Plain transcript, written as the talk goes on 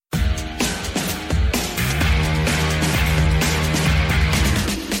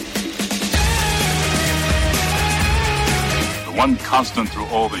one constant through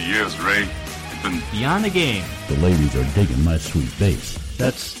all the years, Ray. Beyond the Game. The ladies are digging my sweet bass.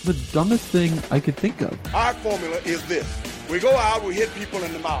 That's the dumbest thing I could think of. Our formula is this. We go out, we hit people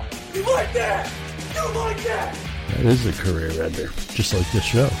in the mouth. You like that? You like that? That is a career ender, just like this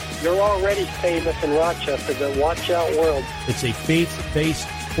show. You're already famous in Rochester, but watch out, world. It's a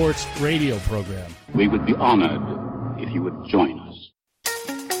faith-based sports radio program. We would be honored if you would join us.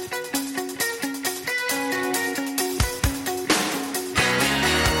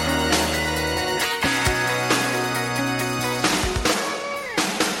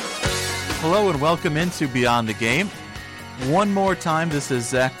 Hello and welcome into Beyond the Game. One more time, this is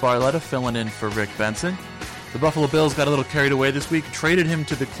Zach Barletta filling in for Rick Benson. The Buffalo Bills got a little carried away this week, traded him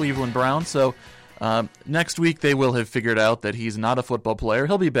to the Cleveland Browns, so next week they will have figured out that he's not a football player.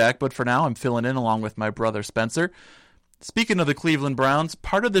 He'll be back, but for now I'm filling in along with my brother Spencer. Speaking of the Cleveland Browns,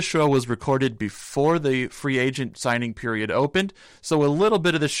 part of the show was recorded before the free agent signing period opened, so a little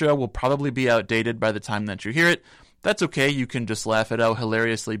bit of the show will probably be outdated by the time that you hear it. That's okay, you can just laugh at how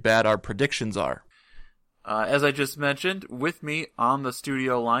hilariously bad our predictions are. As I just mentioned, with me on the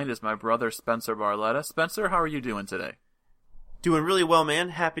studio line is my brother Spencer Barletta. Spencer, how are you doing today? Doing really well, man.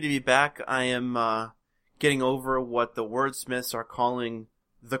 Happy to be back. I am getting over what the wordsmiths are calling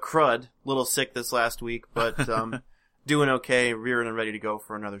the crud. Little sick this last week, but doing okay, rearing and ready to go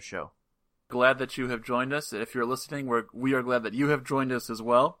for another show. Glad that you have joined us. If you're listening, we are glad that you have joined us as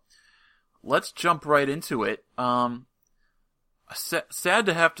well. Let's jump right into it. Sad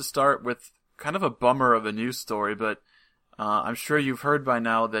to have to start with kind of a bummer of a news story, but I'm sure you've heard by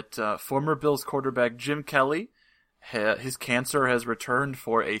now that former Bills quarterback Jim Kelly, his cancer has returned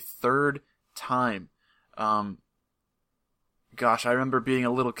for a third time. Gosh, I remember being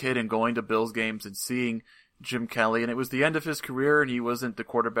a little kid and going to Bills games and seeing Jim Kelly, and it was the end of his career, and he wasn't the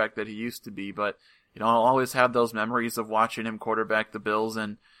quarterback that he used to be, but I'll always have those memories of watching him quarterback the Bills,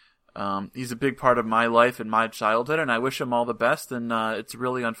 and he's a big part of my life and my childhood, and I wish him all the best, and it's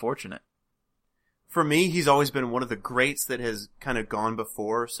really unfortunate. For me, he's always been one of the greats that has kind of gone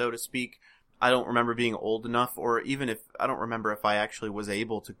before, so to speak. I don't remember being old enough, or even I don't remember if I actually was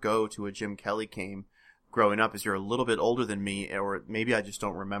able to go to a Jim Kelly game growing up, as you're a little bit older than me, or maybe I just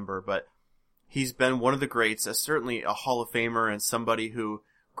don't remember, but he's been one of the greats, certainly a Hall of Famer, and somebody who,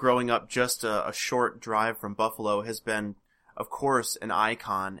 growing up just a short drive from Buffalo, has been, of course, an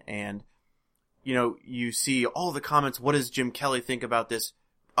icon. And, you see all the comments, what does Jim Kelly think about this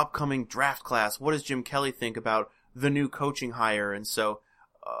upcoming draft class? What does Jim Kelly think about the new coaching hire? And so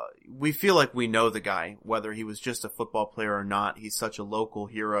we feel like we know the guy, whether he was just a football player or not. He's such a local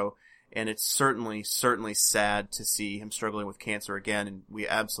hero, and it's certainly sad to see him struggling with cancer again, and we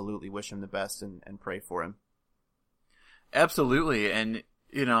absolutely wish him the best and pray for him. Absolutely, and,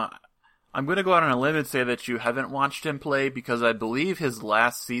 I'm going to go out on a limb and say that you haven't watched him play, because I believe his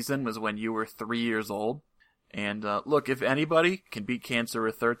last season was when you were 3 years old. And look, if anybody can beat cancer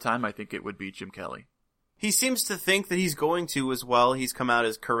a third time, I think it would be Jim Kelly. He seems to think that he's going to as well. He's come out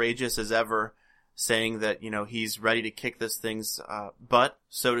as courageous as ever, saying that, he's ready to kick this thing's butt,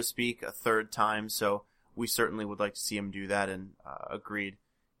 so to speak, a third time. So we certainly would like to see him do that, and agreed.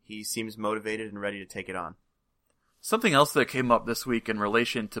 He seems motivated and ready to take it on. Something else that came up this week in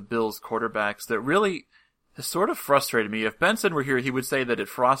relation to Bills quarterbacks that really has sort of frustrated me. If Benson were here, he would say that it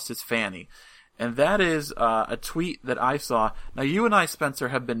frosts his fanny. And that is a tweet that I saw. Now, you and I, Spencer,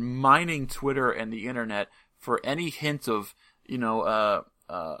 have been mining Twitter and the internet for any hint of, a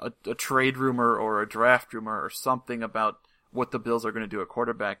trade rumor or a draft rumor or something about what the Bills are going to do at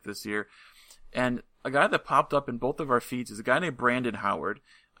quarterback this year. And a guy that popped up in both of our feeds is a guy named Brandon Howard.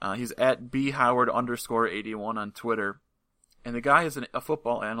 He's at bhoward_81 on Twitter. And the guy is a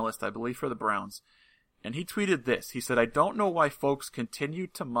football analyst, I believe, for the Browns. And he tweeted this. He said, "I don't know why folks continue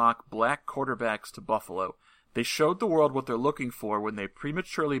to mock black quarterbacks to Buffalo. They showed the world what they're looking for when they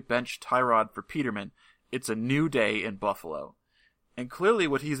prematurely benched Tyrod for Peterman. It's a new day in Buffalo." And clearly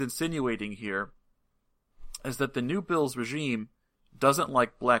what he's insinuating here is that the new Bills regime doesn't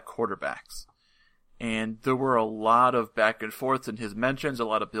like black quarterbacks. And there were a lot of back and forths in his mentions. A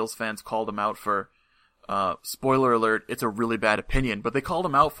lot of Bills fans called him out for, spoiler alert, it's a really bad opinion, but they called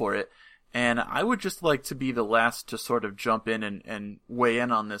him out for it. And I would just like to be the last to sort of jump in and weigh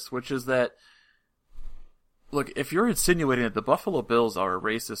in on this, which is that, look, if you're insinuating that the Buffalo Bills are a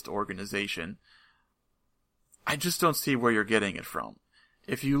racist organization, I just don't see where you're getting it from.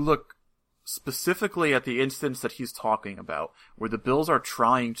 If you look specifically at the instance that he's talking about, where the Bills are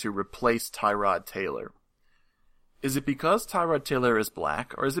trying to replace Tyrod Taylor, is it because Tyrod Taylor is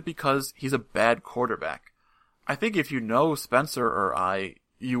black, or is it because he's a bad quarterback? I think if you know Spencer or I,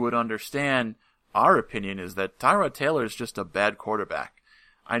 you would understand our opinion is that Tyrod Taylor is just a bad quarterback.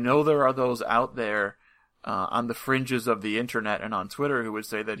 I know there are those out there on the fringes of the internet and on Twitter who would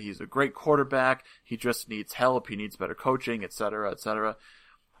say that he's a great quarterback, he just needs help, he needs better coaching, etc., etc.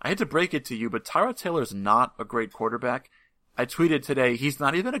 I hate to break it to you, but Tyrod Taylor is not a great quarterback. I tweeted today, he's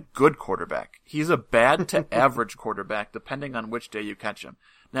not even a good quarterback. He's a bad to average quarterback, depending on which day you catch him.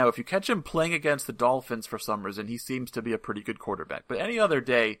 Now, if you catch him playing against the Dolphins for some reason, he seems to be a pretty good quarterback. But any other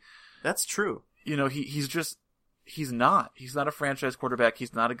day... That's true. You know, he's not. He's not a franchise quarterback.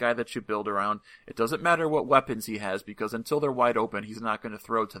 He's not a guy that you build around. It doesn't matter what weapons he has, because until they're wide open, he's not going to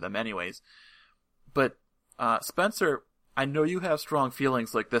throw to them anyways. But, Spencer, I know you have strong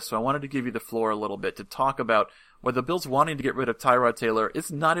feelings like this, so I wanted to give you the floor a little bit to talk about why the Bills wanting to get rid of Tyrod Taylor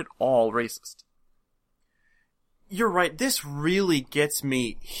is not at all racist. You're right. This really gets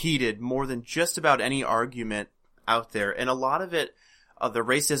me heated more than just about any argument out there. And a lot of it, the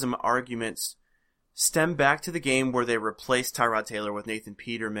racism arguments, stem back to the game where they replaced Tyrod Taylor with Nathan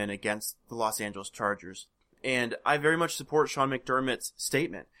Peterman against the Los Angeles Chargers. And I very much support Sean McDermott's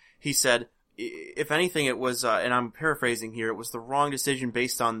statement. He said, if anything, it was, and I'm paraphrasing here, it was the wrong decision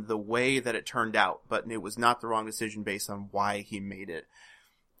based on the way that it turned out, but it was not the wrong decision based on why he made it.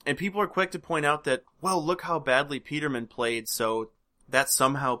 And people are quick to point out that, well, look how badly Peterman played, so that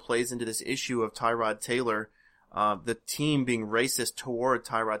somehow plays into this issue of Tyrod Taylor, the team being racist toward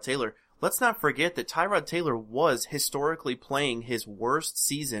Tyrod Taylor. Let's not forget that Tyrod Taylor was historically playing his worst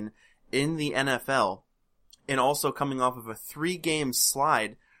season in the NFL, and also coming off of a 3-game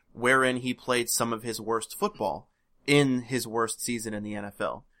slide wherein he played some of his worst football in his worst season in the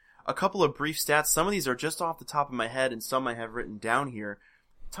NFL. A couple of brief stats. Some of these are just off the top of my head, and some I have written down here.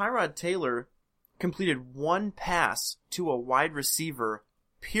 Tyrod Taylor completed 1 pass to a wide receiver,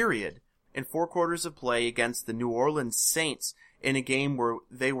 period, in 4 quarters of play against the New Orleans Saints in a game where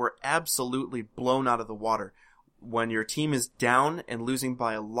they were absolutely blown out of the water. When your team is down and losing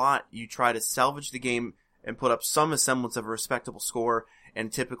by a lot, you try to salvage the game and put up some semblance of a respectable score,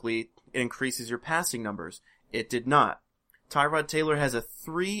 and typically it increases your passing numbers. It did not. Tyrod Taylor has a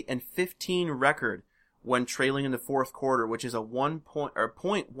 3-15 record when trailing in the fourth quarter, which is a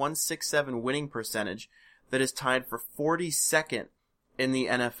 0.167 winning percentage that is tied for 42nd in the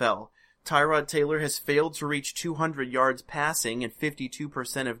NFL. Tyrod Taylor has failed to reach 200 yards passing in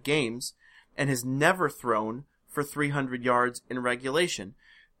 52% of games and has never thrown for 300 yards in regulation.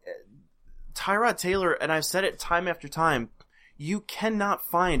 Tyrod Taylor, and I've said it time after time, you cannot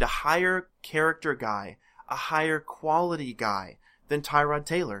find a higher character guy, a higher quality guy than Tyrod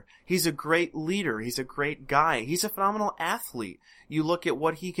Taylor. He's a great leader. He's a great guy. He's a phenomenal athlete. You look at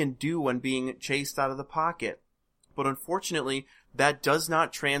what he can do when being chased out of the pocket. But unfortunately, that does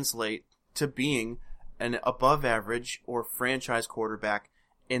not translate to being an above average or franchise quarterback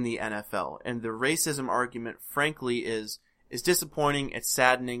in the NFL. And the racism argument, frankly, is disappointing, it's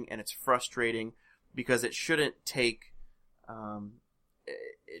saddening, and it's frustrating, because it shouldn't take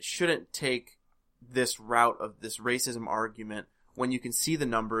this route of this racism argument when you can see the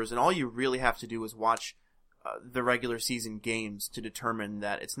numbers, and all you really have to do is watch the regular season games to determine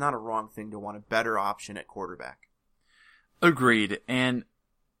that it's not a wrong thing to want a better option at quarterback. Agreed. And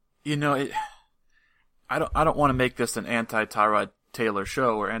you know, I don't want to make this an anti-Tyrod Taylor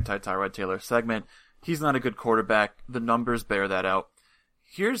show or anti-Tyrod Taylor segment. He's not a good quarterback. The numbers bear that out.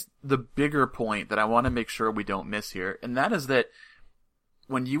 Here's the bigger point that I want to make sure we don't miss here, and that is that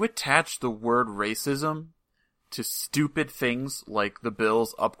when you attach the word racism to stupid things like the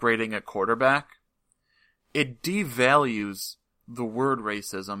Bills upgrading at quarterback, it devalues the word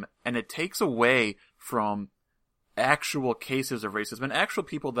racism, and it takes away from actual cases of racism and actual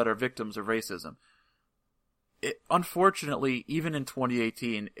people that are victims of racism. Unfortunately, even in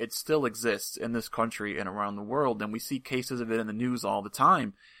 2018, it still exists in this country and around the world, and we see cases of it in the news all the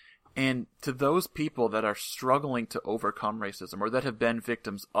time. And to those people that are struggling to overcome racism or that have been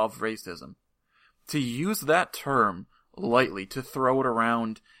victims of racism, to use that term lightly, to throw it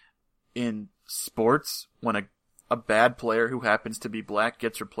around in sports when a bad player who happens to be black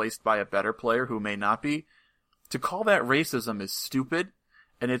gets replaced by a better player who may not be, to call that racism is stupid,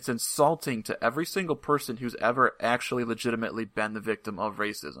 and it's insulting to every single person who's ever actually legitimately been the victim of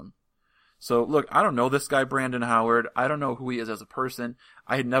racism. So, look, I don't know this guy, Brandon Howard. I don't know who he is as a person.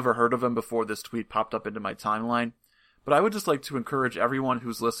 I had never heard of him before this tweet popped up into my timeline. But I would just like to encourage everyone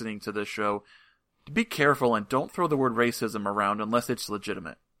who's listening to this show to be careful and don't throw the word racism around unless it's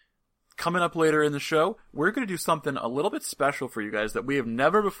legitimate. Coming up later in the show, we're going to do something a little bit special for you guys that we have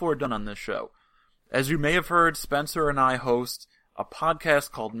never before done on this show. As you may have heard, Spencer and I host a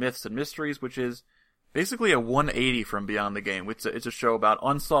podcast called Myths and Mysteries, which is basically a 180 from Beyond the Game. It's a show about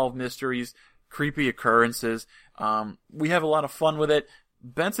unsolved mysteries, creepy occurrences. We have a lot of fun with it.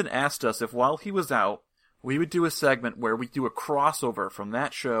 Benson asked us if while he was out, we would do a segment where we do a crossover from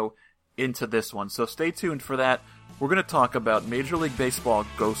that show into this one. So stay tuned for that. We're going to talk about Major League Baseball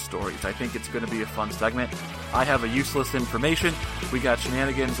ghost stories. I think it's going to be a fun segment. I have a useless information. We got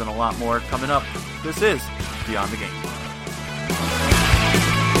shenanigans and a lot more coming up. This is Beyond the Game.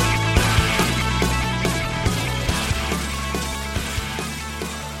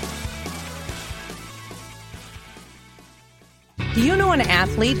 Do you know an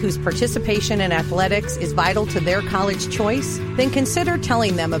athlete whose participation in athletics is vital to their college choice? Then consider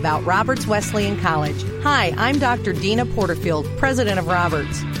telling them about Roberts Wesleyan College. Hi, I'm Dr. Dina Porterfield, president of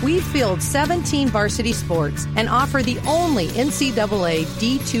Roberts. We field 17 varsity sports and offer the only NCAA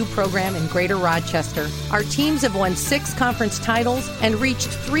D2 program in Greater Rochester. Our teams have won 6 conference titles and reached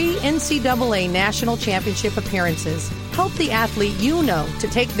 3 NCAA national championship appearances. Help the athlete you know to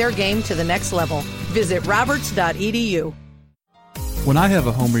take their game to the next level. Visit roberts.edu. When I have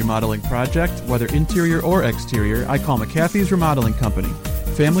a home remodeling project, whether interior or exterior, I call McAfee's Remodeling Company.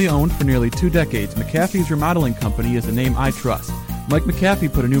 Family owned for nearly 2 decades, McAfee's Remodeling Company is a name I trust. Mike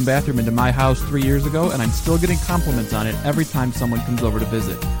McAfee put a new bathroom into my house 3 years ago, and I'm still getting compliments on it every time someone comes over to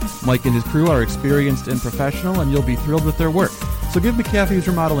visit. Mike and his crew are experienced and professional, and you'll be thrilled with their work. So give McAfee's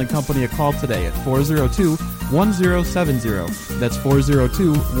Remodeling Company a call today at 402-1070. That's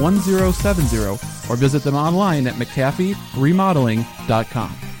 402-1070. Or visit them online at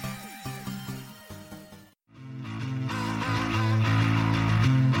McAfeeRemodeling.com.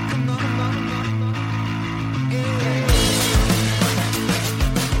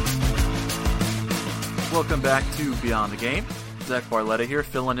 Welcome back to Beyond the Game. Zach Barletta here,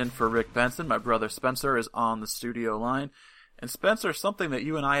 filling in for Rick Benson. My brother Spencer is on the studio line. And Spencer, something that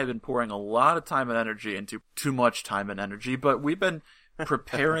you and I have been pouring a lot of time and energy into, too much time and energy, but we've been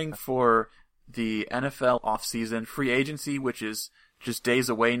preparing for the NFL offseason, free agency, which is just days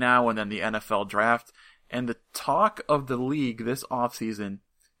away now, and then the NFL draft. And the talk of the league this offseason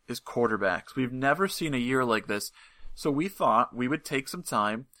is quarterbacks. We've never seen a year like this. So we thought we would take some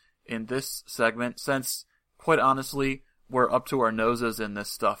time in this segment, since, quite honestly, we're up to our noses in this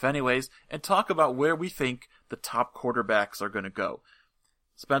stuff anyways, and talk about where we think the top quarterbacks are going to go.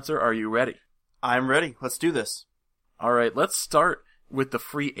 Spencer, are you ready? I'm ready. Let's do this. All right, let's start with the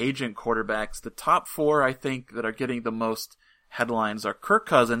free agent quarterbacks. The top 4, I think, that are getting the most headlines are Kirk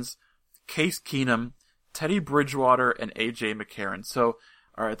Cousins, Case Keenum, Teddy Bridgewater, and A.J. McCarron. So,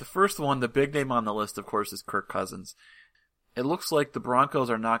 all right, the first one, the big name on the list, of course, is Kirk Cousins. It looks like the Broncos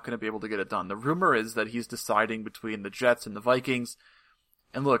are not going to be able to get it done. The rumor is that he's deciding between the Jets and the Vikings.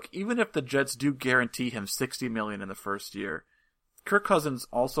 And look, even if the Jets do guarantee him $60 million in the first year, Kirk Cousins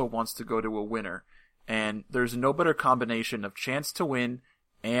also wants to go to a winner. And there's no better combination of chance to win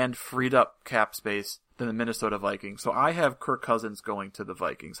and freed up cap space than the Minnesota Vikings. So I have Kirk Cousins going to the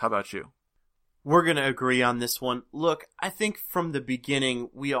Vikings. How about you? We're going to agree on this one. Look, I think from the beginning,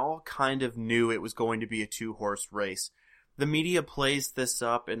 we all kind of knew it was going to be a 2-horse race. The media plays this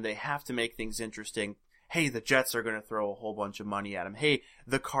up, and they have to make things interesting. Hey, the Jets are going to throw a whole bunch of money at him. Hey,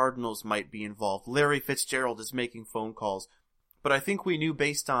 the Cardinals might be involved. Larry Fitzgerald is making phone calls. But I think we knew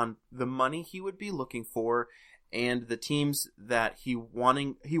based on the money he would be looking for and the teams that he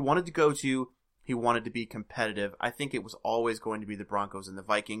wanted to go to, he wanted to be competitive. I think it was always going to be the Broncos and the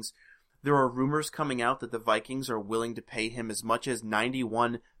Vikings. There are rumors coming out that the Vikings are willing to pay him as much as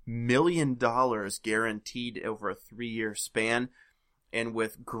 $91 million guaranteed over a 3-year span. And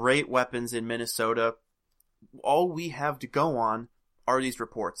with great weapons in Minnesota, all we have to go on are these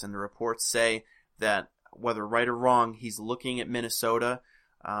reports. And the reports say that, whether right or wrong, he's looking at Minnesota,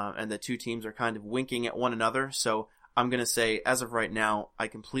 and the two teams are kind of winking at one another. So I'm going to say, as of right now, I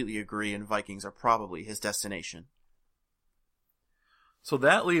completely agree, and Vikings are probably his destination. So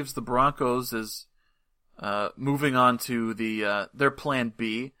that leaves the Broncos as moving on to their plan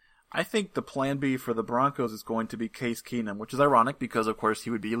B. I think the plan B for the Broncos is going to be Case Keenum, which is ironic because, of course, he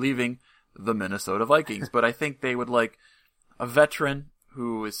would be leaving the Minnesota Vikings. But I think they would like a veteran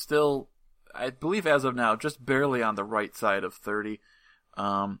who is still, I believe as of now, just barely on the right side of 30.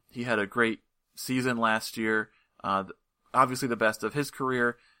 He had a great season last year, obviously the best of his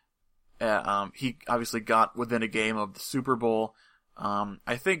career. He obviously got within a game of the Super Bowl.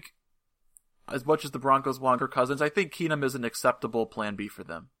 I think, as much as the Broncos want Kirk Cousins, I think Keenum is an acceptable plan B for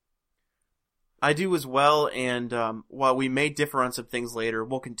them. I do as well, and while we may differ on some things later,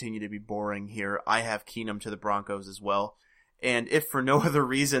 we'll continue to be boring here. I have Keenum to the Broncos as well. And if for no other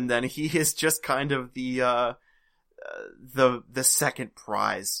reason, then he is just kind of the second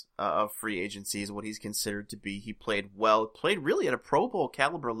prize of free agency is what he's considered to be. He played well, played really at a Pro Bowl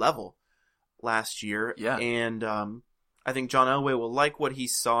caliber level last year. Yeah. And I think John Elway will like what he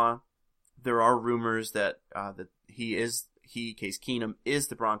saw. There are rumors that Case Keenum is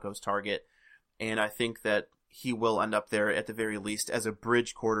the Broncos' target, and I think that he will end up there at the very least as a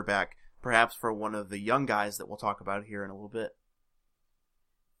bridge quarterback, perhaps for one of the young guys that we'll talk about here in a little bit.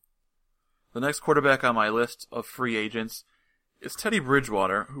 The next quarterback on my list of free agents is Teddy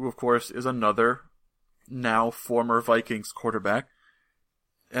Bridgewater, who of course is another now former Vikings quarterback.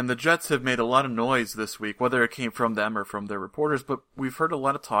 And the Jets have made a lot of noise this week, whether it came from them or from their reporters, but we've heard a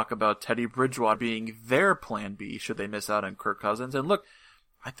lot of talk about Teddy Bridgewater being their plan B should they miss out on Kirk Cousins. And look,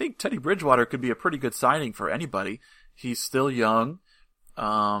 I think Teddy Bridgewater could be a pretty good signing for anybody. He's still young.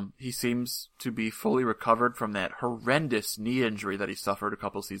 He seems to be fully recovered from that horrendous knee injury that he suffered a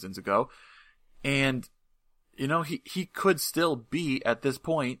couple seasons ago. And, you know, he could still be, at this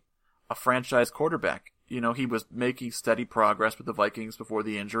point, a franchise quarterback. You know, he was making steady progress with the Vikings before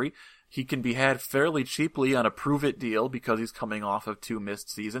the injury. He can be had fairly cheaply on a prove-it deal because he's coming off of 2 missed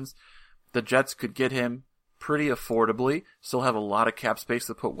seasons. The Jets could get him pretty affordably, still have a lot of cap space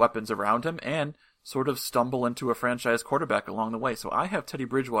to put weapons around him, and sort of stumble into a franchise quarterback along the way. So I have Teddy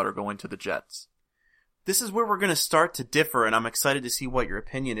Bridgewater going to the Jets. This is where we're going to start to differ, and I'm excited to see what your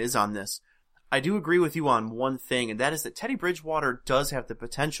opinion is on this. I do agree with you on one thing, and that is that Teddy Bridgewater does have the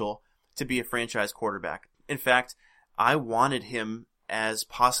potential to be a franchise quarterback. In fact, I wanted him as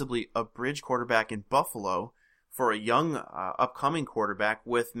possibly a bridge quarterback in Buffalo for a young upcoming quarterback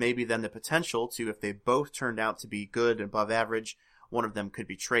with maybe then the potential to, if they both turned out to be good and above average, one of them could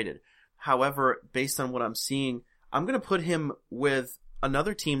be traded. However, based on what I'm seeing, I'm going to put him with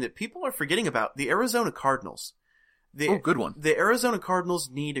another team that people are forgetting about, the Arizona Cardinals. Good one. The Arizona Cardinals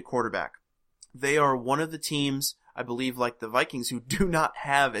need a quarterback. They are one of the teams, I believe, like the Vikings, who do not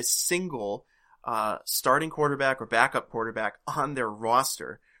have a single starting quarterback or backup quarterback on their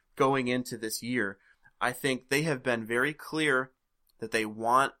roster going into this year. I think they have been very clear that they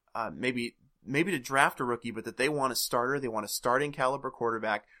want maybe to draft a rookie, but that they want a starter. They want a starting caliber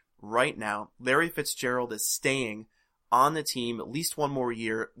quarterback right now. Larry Fitzgerald is staying on the team at least one more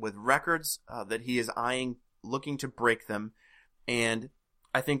year with records that he is eyeing, looking to break them. And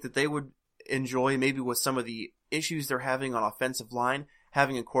I think that they would enjoy, maybe with some of the issues they're having on offensive line,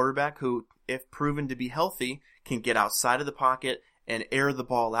 having a quarterback who, if proven to be healthy, can get outside of the pocket and air the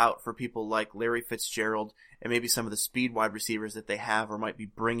ball out for people like Larry Fitzgerald and maybe some of the speed wide receivers that they have or might be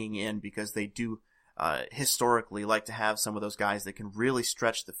bringing in, because they do historically like to have some of those guys that can really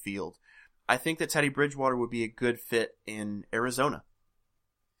stretch the field. I think that Teddy Bridgewater would be a good fit in Arizona.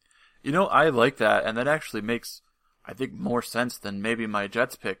 You know, I like that, and that actually makes, I think, more sense than maybe my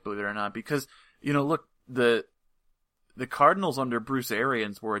Jets pick, believe it or not, because, you know, look, the Cardinals under Bruce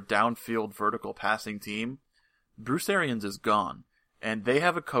Arians were a downfield vertical passing team. Bruce Arians is gone, and they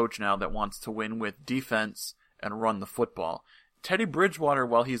have a coach now that wants to win with defense and run the football. Teddy Bridgewater,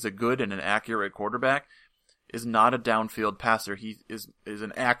 while he's a good and an accurate quarterback, is not a downfield passer. He is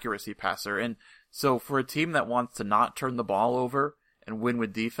an accuracy passer. And so for a team that wants to not turn the ball over and win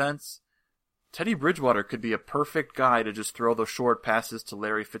with defense, Teddy Bridgewater could be a perfect guy to just throw those short passes to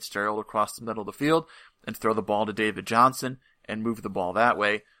Larry Fitzgerald across the middle of the field and throw the ball to David Johnson and move the ball that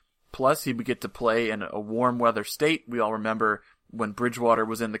way. Plus, he would get to play in a warm weather state. We all remember when Bridgewater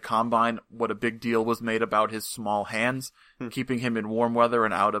was in the combine, what a big deal was made about his small hands. Keeping him in warm weather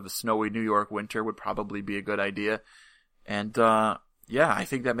and out of a snowy New York winter would probably be a good idea. And, yeah, I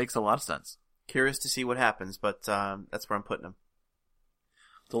think that makes a lot of sense. Curious to see what happens, but that's where I'm putting him.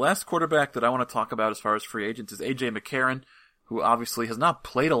 The last quarterback that I want to talk about as far as free agents is A.J. McCarron, who obviously has not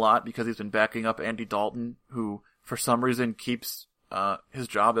played a lot because he's been backing up Andy Dalton, who for some reason keeps his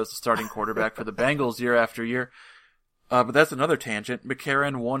job as the starting quarterback for the Bengals year after year. But that's another tangent.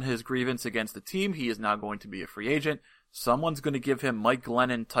 McCarron won his grievance against the team. He is now going to be a free agent. Someone's going to give him Mike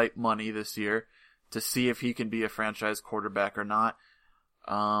Glennon type money this year to see if he can be a franchise quarterback or not.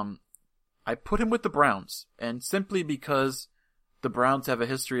 I put him with the Browns, and simply because the Browns have a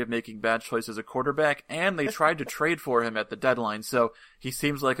history of making bad choices at quarterback, and they tried to trade for him at the deadline, so he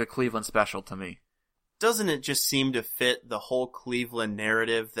seems like a Cleveland special to me. Doesn't it just seem to fit the whole Cleveland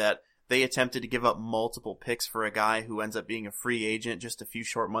narrative that they attempted to give up multiple picks for a guy who ends up being a free agent just a few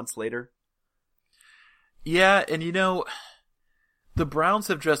short months later? Yeah, and you know, the Browns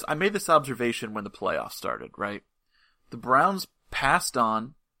have just, I made this observation when the playoffs started, right? The Browns passed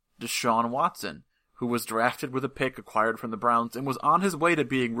on Deshaun Watson, who was drafted with a pick acquired from the Browns and was on his way to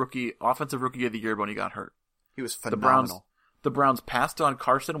being offensive rookie of the year when he got hurt. He was phenomenal. The Browns passed on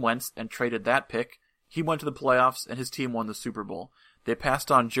Carson Wentz and traded that pick He went to the playoffs, and his team won the Super Bowl. They passed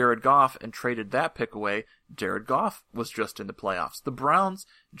on Jared Goff and traded that pick away. Jared Goff was just in the playoffs. The Browns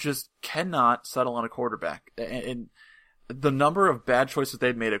just cannot settle on a quarterback. And the number of bad choices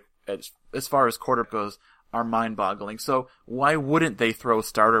they've made as far as quarterback goes are mind-boggling. So why wouldn't they throw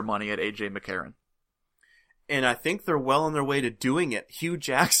starter money at A.J. McCarron? And I think they're well on their way to doing it. Hugh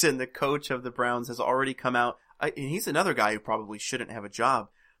Jackson, the coach of the Browns, has already come out. And he's another guy who probably shouldn't have a job.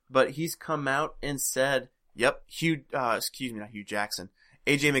 But he's come out and said, yep, not Hugh Jackson.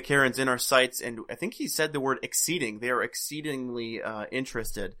 A.J. McCarron's in our sights. And I think he said the word exceeding. They are exceedingly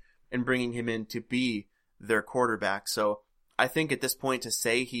interested in bringing him in to be their quarterback. So I think at this point to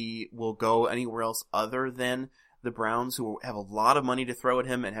say he will go anywhere else other than the Browns, who have a lot of money to throw at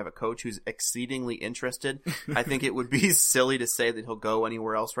him and have a coach who's exceedingly interested, I think it would be silly to say that he'll go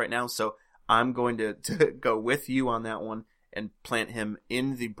anywhere else right now. So I'm going to go with you on that one and plant him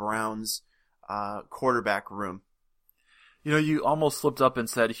in the Browns quarterback room. You know, you almost slipped up and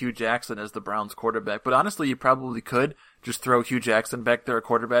said Hugh Jackson as the Browns quarterback, but honestly, you probably could just throw Hugh Jackson back there at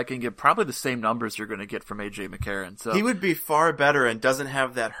quarterback and get probably the same numbers you're going to get from A.J. McCarron. So he would be far better and doesn't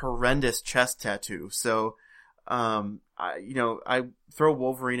have that horrendous chest tattoo. So, I throw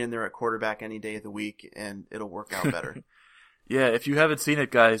Wolverine in there at quarterback any day of the week and it'll work out better. Yeah, if you haven't seen it,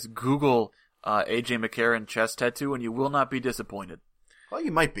 guys, Google A.J. McCarron chest tattoo and you will not be disappointed. Well,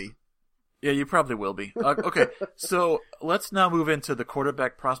 you might be. Yeah, you probably will be. Okay, so let's now move into the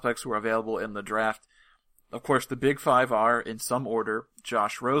quarterback prospects who are available in the draft. Of course, the big five are, in some order,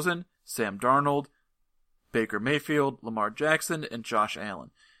 Josh Rosen, Sam Darnold, Baker Mayfield, Lamar Jackson, and Josh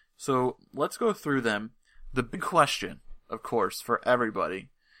Allen. So let's go through them. The big question, of course, for everybody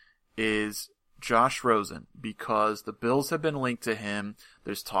is Josh Rosen, because the Bills have been linked to him.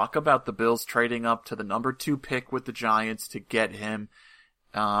 There's talk about the Bills trading up to the number 2 pick with the Giants to get him.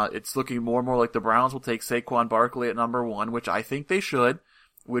 It's looking more and more like the Browns will take Saquon Barkley at number 1, which I think they should,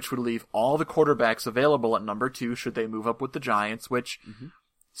 which would leave all the quarterbacks available at number 2 should they move up with the Giants, which,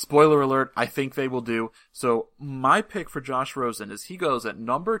 spoiler alert, I think they will do. So my pick for Josh Rosen is he goes at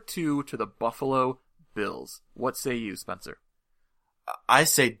number 2 to the Buffalo Bills. What say you, Spencer? I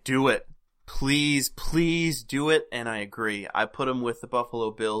say do it. Please do it, and I agree. I put him with the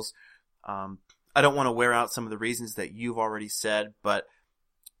Buffalo Bills. I don't want to wear out some of the reasons that you've already said, but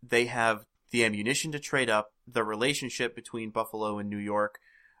they have the ammunition to trade up, the relationship between Buffalo and New York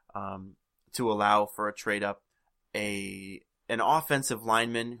to allow for a trade up, an offensive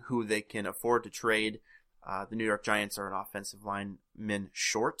lineman who they can afford to trade. The New York Giants are an offensive lineman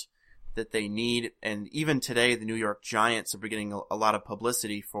short that they need, and even today the New York Giants are getting a lot of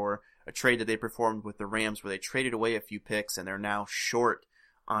publicity for a trade that they performed with the Rams where they traded away a few picks and they're now short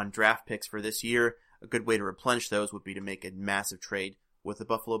on draft picks for this year. A good way to replenish those would be to make a massive trade with the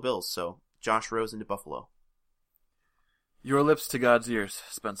Buffalo Bills. So Josh Rosen to Buffalo. Your lips to God's ears,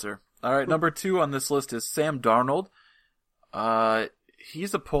 Spencer. All right, number 2 on this list is Sam Darnold.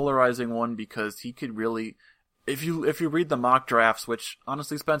 He's a polarizing one because he could really, if you read the mock drafts, which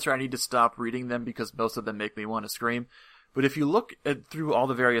honestly, Spencer, I need to stop reading them because most of them make me want to scream. But if you look through all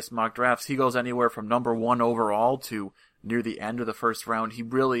the various mock drafts, he goes anywhere from number 1 overall to near the end of the first round. He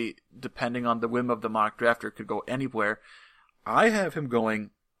really, depending on the whim of the mock drafter, could go anywhere. I have him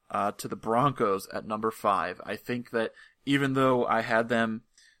going to the Broncos at number 5. I think that even though I had them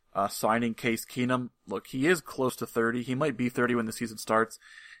signing Case Keenum, look, he is close to 30. He might be 30 when the season starts.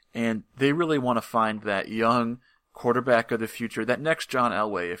 And they really want to find that young quarterback of the future, that next John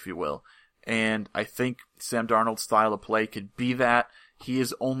Elway, if you will. And I think Sam Darnold's style of play could be that. He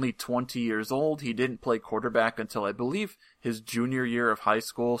is only 20 years old. He didn't play quarterback until, I believe, his junior year of high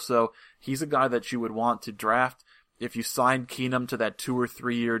school. So he's a guy that you would want to draft. If you sign Keenum to that 2 or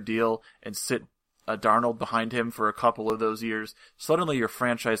 3 year deal and sit Darnold behind him for a couple of those years, suddenly your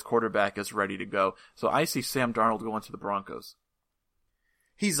franchise quarterback is ready to go. So I see Sam Darnold going to the Broncos.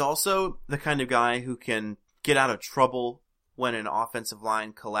 He's also the kind of guy who can get out of trouble when an offensive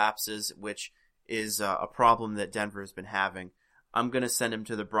line collapses, which is a problem that Denver has been having. I'm going to send him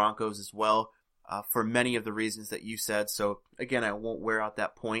to the Broncos as well for many of the reasons that you said. So again, I won't wear out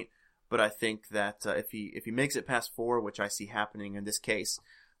that point, but I think that if he makes it past 4, which I see happening in this case,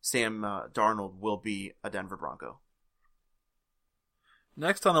 Sam Darnold will be a Denver Bronco.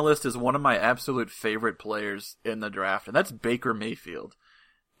 Next on the list is one of my absolute favorite players in the draft, and that's Baker Mayfield.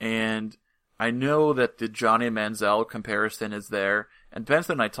 And I know that the Johnny Manziel comparison is there, and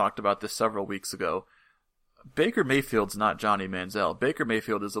Benson and I talked about this several weeks ago. Baker Mayfield's not Johnny Manziel. Baker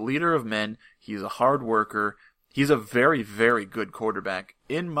Mayfield is a leader of men. He's a hard worker. He's a very, very good quarterback.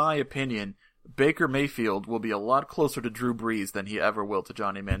 In my opinion, Baker Mayfield will be a lot closer to Drew Brees than he ever will to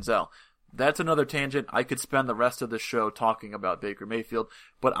Johnny Manziel. That's another tangent. I could spend the rest of the show talking about Baker Mayfield,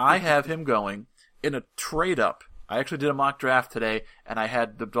 but I have him going in a trade-up. I actually did a mock draft today, and I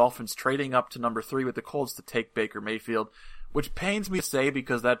had the Dolphins trading up to number 3 with the Colts to take Baker Mayfield, which pains me to say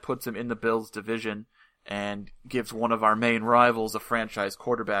because that puts him in the Bills division and gives one of our main rivals a franchise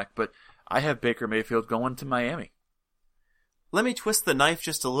quarterback, but I have Baker Mayfield going to Miami. Let me twist the knife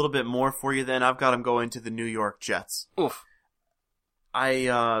just a little bit more for you then. I've got him going to the New York Jets. Oof.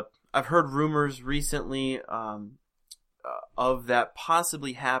 I've heard rumors recently of that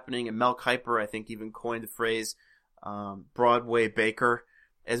possibly happening, and Mel Kiper, I think, even coined the phrase Broadway Baker.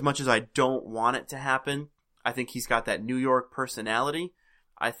 As much as I don't want it to happen, I think he's got that New York personality.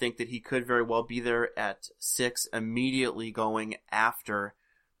 I think that he could very well be there at 6, immediately going after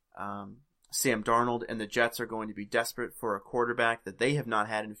Sam Darnold, and the Jets are going to be desperate for a quarterback that they have not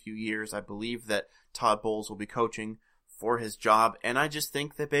had in a few years. I believe that Todd Bowles will be coaching for his job, and I just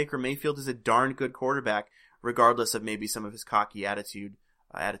think that Baker Mayfield is a darn good quarterback, regardless of maybe some of his cocky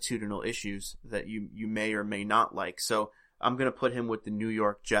attitudinal issues that you may or may not like. So I'm going to put him with the New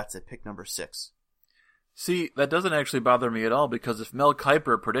York Jets at pick number 6. See, that doesn't actually bother me at all, because if Mel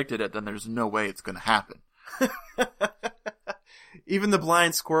Kiper predicted it, then there's no way it's going to happen. Even the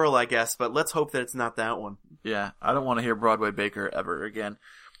blind squirrel, I guess, but let's hope that it's not that one. Yeah, I don't want to hear Broadway Baker ever again.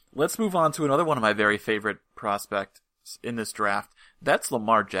 Let's move on to another one of my very favorite prospects in this draft. That's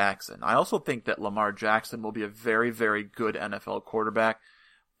Lamar Jackson. I also think that Lamar Jackson will be a very, very good NFL quarterback.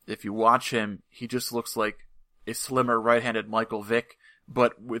 If you watch him, he just looks like a slimmer right-handed Michael Vick,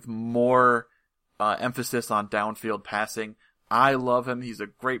 but with more emphasis on downfield passing. I love him. He's a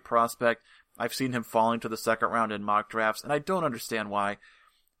great prospect. I've seen him falling to the second round in mock drafts, and I don't understand why.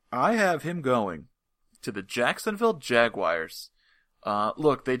 I have him going to the Jacksonville Jaguars.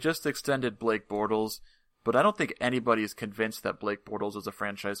 Look, they just extended Blake Bortles, but I don't think anybody is convinced that Blake Bortles is a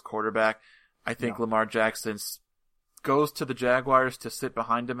franchise quarterback. I think Lamar Jackson goes to the Jaguars to sit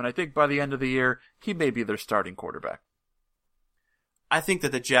behind him, and I think by the end of the year, he may be their starting quarterback. I think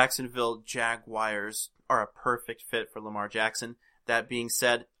that the Jacksonville Jaguars are a perfect fit for Lamar Jackson. That being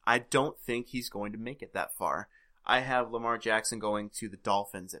said, I don't think he's going to make it that far. I have Lamar Jackson going to the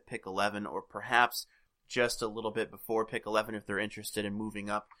Dolphins at pick 11, or perhaps just a little bit before pick 11 if they're interested in moving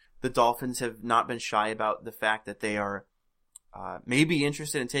up. The Dolphins have not been shy about the fact that they are maybe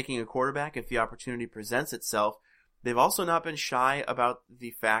interested in taking a quarterback if the opportunity presents itself. They've also not been shy about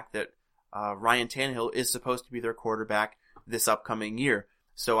the fact that Ryan Tannehill is supposed to be their quarterback this upcoming year.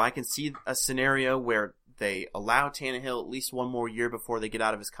 So I can see a scenario where they allow Tannehill at least one more year before they get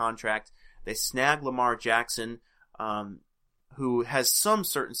out of his contract. They snag Lamar Jackson, who has some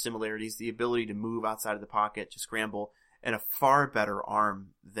certain similarities, the ability to move outside of the pocket, to scramble, and a far better arm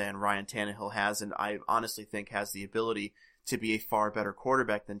than Ryan Tannehill has, and I honestly think has the ability to be a far better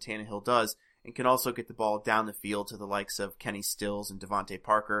quarterback than Tannehill does, and can also get the ball down the field to the likes of Kenny Stills and Devontae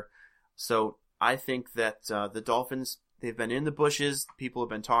Parker. So I think that the Dolphins, they've been in the bushes. People have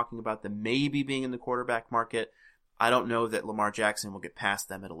been talking about them maybe being in the quarterback market. I don't know that Lamar Jackson will get past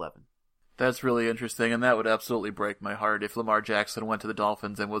them at 11. That's really interesting, and that would absolutely break my heart if Lamar Jackson went to the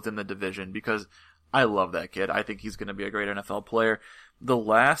Dolphins and was in the division, because I love that kid. I think he's going to be a great NFL player. The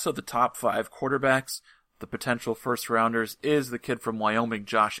last of the top 5 quarterbacks, the potential first-rounders, is the kid from Wyoming,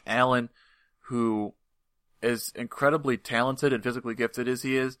 Josh Allen, who is incredibly talented and physically gifted as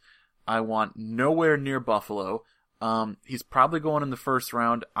he is. I want nowhere near Buffalo. He's probably going in the first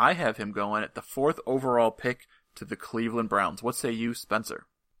round. I have him going at the 4th overall pick to the Cleveland Browns. What say you, Spencer?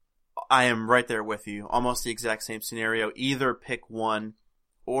 I am right there with you. Almost the exact same scenario. Either pick 1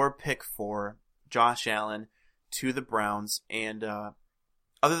 or pick 4. Josh Allen to the Browns. And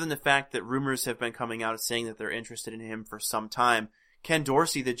other than the fact that rumors have been coming out saying that they're interested in him for some time, Ken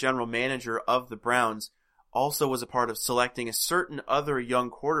Dorsey, the general manager of the Browns, also was a part of selecting a certain other young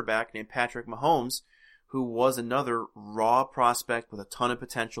quarterback named Patrick Mahomes, who was another raw prospect with a ton of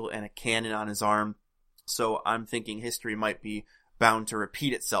potential and a cannon on his arm. So I'm thinking history might be bound to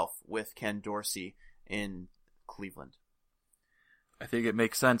repeat itself with Ken Dorsey in Cleveland. I think it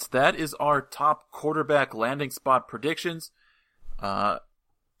makes sense. That is our top quarterback landing spot predictions.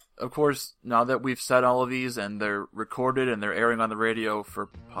 Of course, now that we've said all of these and they're recorded and they're airing on the radio for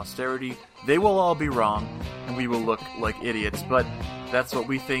posterity, they will all be wrong and we will look like idiots. But that's what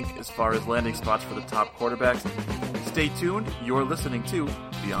we think as far as landing spots for the top quarterbacks. Stay tuned. You're listening to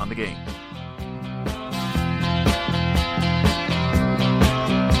Beyond the Game.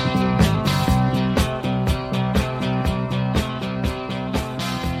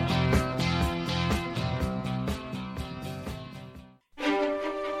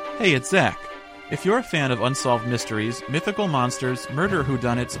 Hey, it's Zach. If you're a fan of unsolved mysteries, mythical monsters, murder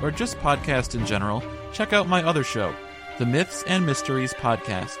whodunits, or just podcasts in general, check out my other show, the Myths and Mysteries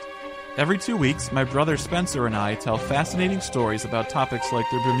Podcast. Every 2 weeks, my brother Spencer and I tell fascinating stories about topics like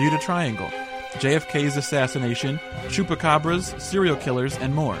the Bermuda Triangle, JFK's assassination, chupacabras, serial killers,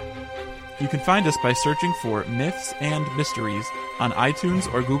 and more. You can find us by searching for Myths and Mysteries on iTunes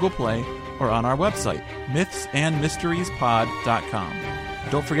or Google Play, or on our website, mythsandmysteriespod.com.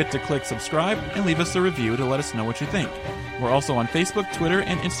 Don't forget to click subscribe and leave us a review to let us know what you think. We're also on Facebook, Twitter,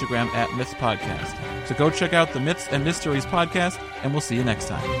 and Instagram at Myths Podcast. So go check out the Myths and Mysteries Podcast, and we'll see you next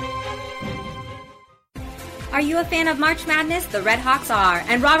time. Are you a fan of March Madness? The Red Hawks are,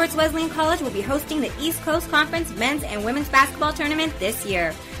 and Roberts Wesleyan College will be hosting the East Coast Conference men's and women's basketball tournament this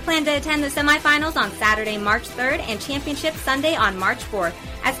year. Plan to attend the semifinals on Saturday, March 3rd, and championship Sunday on March 4th,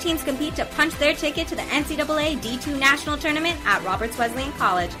 as teams compete to punch their ticket to the NCAA D2 National Tournament at Roberts Wesleyan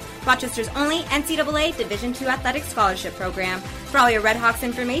College, Rochester's only NCAA Division II athletic scholarship program. For all your Red Hawks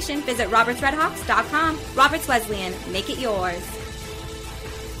information, visit robertsredhawks.com. Roberts Wesleyan, make it yours.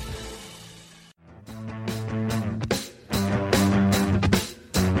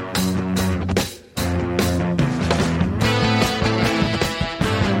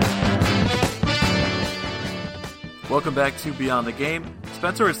 Welcome back to Beyond the Game.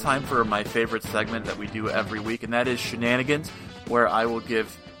 Spencer, it's time for my favorite segment that we do every week, and that is Shenanigans, where I will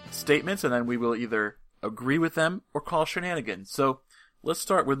give statements and then we will either agree with them or call shenanigans. So let's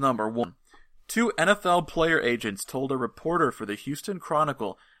start with number 1. 2 NFL player agents told a reporter for the Houston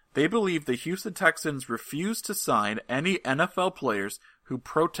Chronicle they believe the Houston Texans refused to sign any NFL players who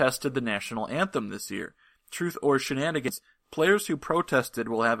protested the national anthem this year. Truth or shenanigans? Players who protested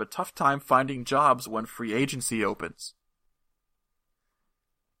will have a tough time finding jobs when free agency opens.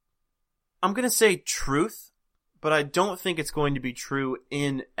 I'm going to say truth, but I don't think it's going to be true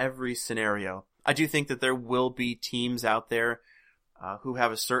in every scenario. I do think that there will be teams out there who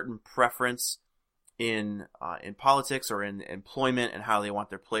have a certain preference in politics or in employment and how they want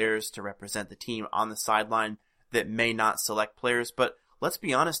their players to represent the team on the sideline that may not select players. But let's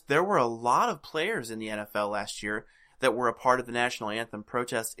be honest, there were a lot of players in the NFL last year that were a part of the national anthem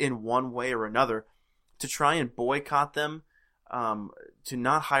protests in one way or another. To try and boycott them, to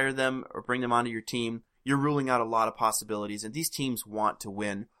not hire them or bring them onto your team, you're ruling out a lot of possibilities, and these teams want to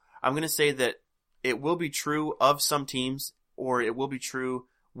win. I'm going to say that it will be true of some teams, or it will be true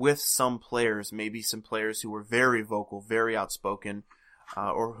with some players, maybe some players who were very vocal, very outspoken,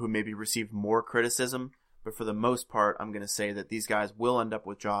 or who maybe received more criticism. But for the most part, I'm going to say that these guys will end up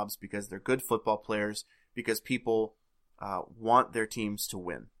with jobs because they're good football players, because people want their teams to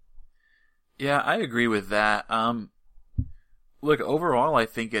win. Yeah, I agree with that. Look, overall, I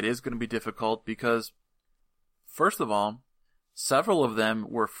think it is going to be difficult because, first of all, several of them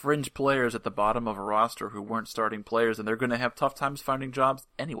were fringe players at the bottom of a roster who weren't starting players, and they're going to have tough times finding jobs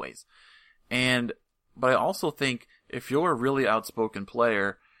anyways. But I also think if you're a really outspoken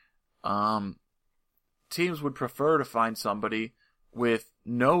player, teams would prefer to find somebody with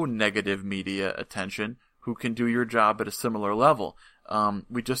no negative media attention who can do your job at a similar level.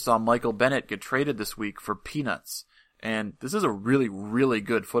 We just saw Michael Bennett get traded this week for peanuts. And this is a really, really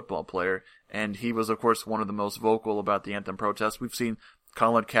good football player. And he was, of course, one of the most vocal about the anthem protests. We've seen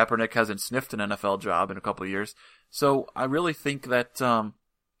Colin Kaepernick hasn't sniffed an NFL job in a couple of years. So I really think that,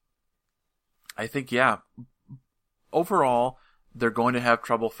 overall, they're going to have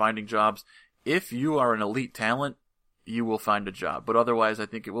trouble finding jobs. If you are an elite talent, you will find a job. But otherwise, I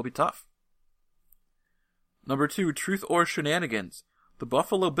think it will be tough. Number 2, truth or shenanigans. The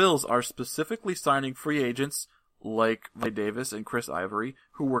Buffalo Bills are specifically signing free agents like Ray Davis and Chris Ivory,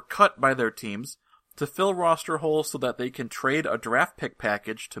 who were cut by their teams, to fill roster holes so that they can trade a draft pick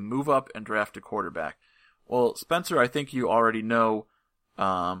package to move up and draft a quarterback. Well, Spencer, I think you already know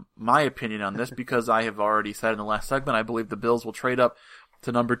my opinion on this because I have already said in the last segment I believe the Bills will trade up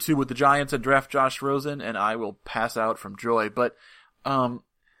to number 2 with the Giants and draft Josh Rosen, and I will pass out from joy. But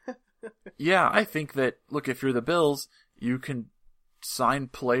yeah, I think that, look, if you're the Bills, you can sign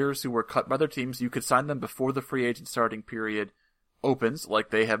players who were cut by their teams. You could sign them before the free agent starting period opens,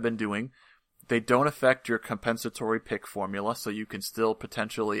 like they have been doing. They don't affect your compensatory pick formula, so you can still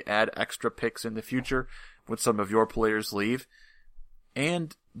potentially add extra picks in the future when some of your players leave.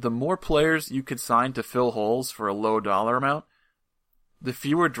 And the more players you can sign to fill holes for a low dollar amount, the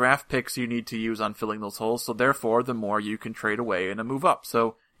fewer draft picks you need to use on filling those holes, so therefore the more you can trade away and move up.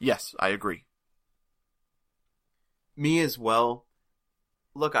 So, yes, I agree. Me as well.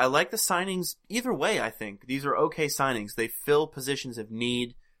 Look, I like the signings either way, I think. These are okay signings. They fill positions of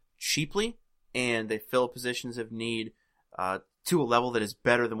need cheaply, and they fill positions of need to a level that is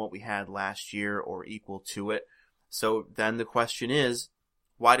better than what we had last year or equal to it. So then the question is,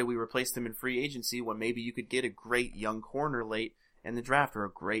 why do we replace them in free agency when maybe you could get a great young corner late in the draft or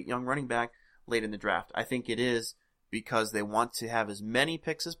a great young running back late in the draft? I think it is because they want to have as many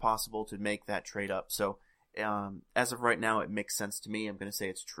picks as possible to make that trade up. So as of right now, it makes sense to me. I'm going to say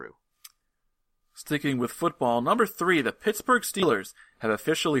it's true. Sticking with football, number 3, the Pittsburgh Steelers have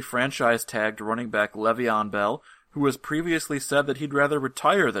officially franchise tagged running back Le'Veon Bell, who has previously said that he'd rather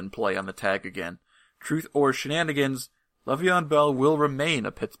retire than play on the tag again. Truth or shenanigans, Le'Veon Bell will remain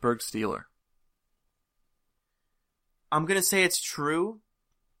a Pittsburgh Steeler. I'm going to say it's true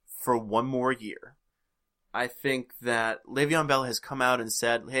for one more year. I think that Le'Veon Bell has come out and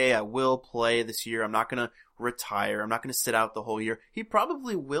said, hey, I will play this year. I'm not going to retire. I'm not going to sit out the whole year. He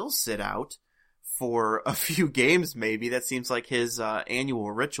probably will sit out for a few games maybe. That seems like his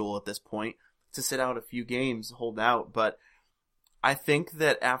annual ritual at this point, to sit out a few games, hold out. But I think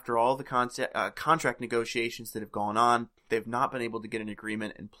that after all the contract negotiations that have gone on, they've not been able to get an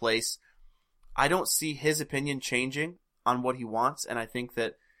agreement in place. I don't see his opinion changing on what he wants, and I think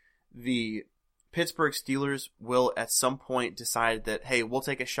that the Pittsburgh Steelers will at some point decide that, hey, we'll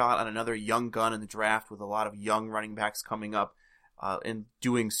take a shot on another young gun in the draft with a lot of young running backs coming up and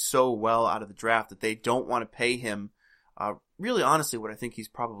doing so well out of the draft that they don't want to pay him really honestly what I think he's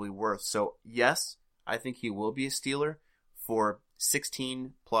probably worth. So yes, I think he will be a Steeler for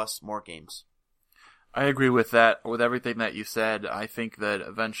 16 plus more games. I agree with that, with everything that you said. I think that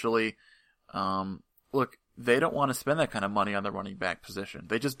eventually, look, they don't want to spend that kind of money on the running back position.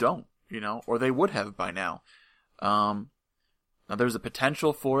 They just don't, or they would have by now. Now there's a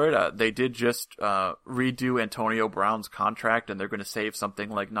potential for it. They did just redo Antonio Brown's contract, and they're going to save something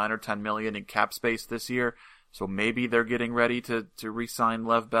like $9 or $10 million in cap space this year. So maybe they're getting ready to re-sign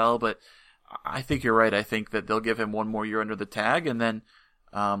Lev Bell, but I think you're right. I think that they'll give him one more year under the tag, and then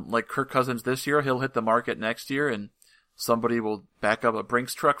like Kirk Cousins this year, he'll hit the market next year, and somebody will back up a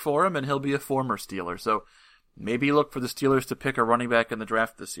Brinks truck for him, and he'll be a former Steeler. So maybe look for the Steelers to pick a running back in the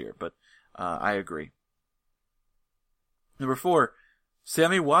draft this year, but I agree. Number 4,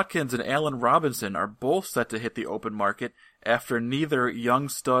 Sammy Watkins and Allen Robinson are both set to hit the open market after neither young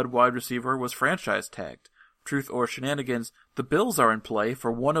stud wide receiver was franchise tagged. Truth or shenanigans, the Bills are in play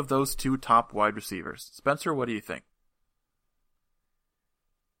for one of those two top wide receivers. Spencer, what do you think?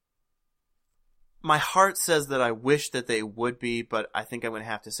 My heart says that I wish that they would be, but I think I'm going to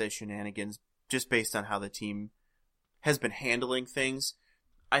have to say shenanigans just based on how the team has been handling things.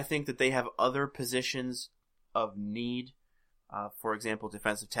 I think that they have other positions of need. For example,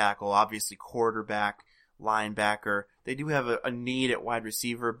 defensive tackle, obviously quarterback, linebacker. They do have a need at wide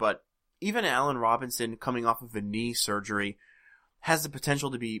receiver, but even Allen Robinson, coming off of a knee surgery, has the potential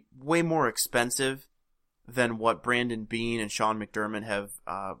to be way more expensive than what Brandon Beane and Sean McDermott have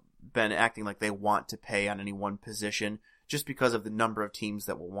been acting like they want to pay on any one position, just because of the number of teams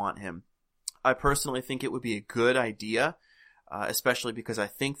that will want him. I personally think it would be a good idea, especially because I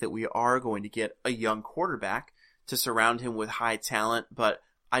think that we are going to get a young quarterback to surround him with high talent, but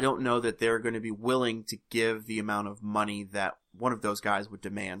I don't know that they're going to be willing to give the amount of money that one of those guys would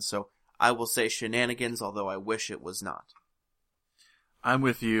demand. So I will say shenanigans, although I wish it was not. I'm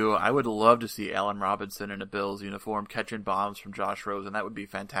with you. I would love to see Allen Robinson in a Bills uniform catching bombs from Josh Rosen. That would be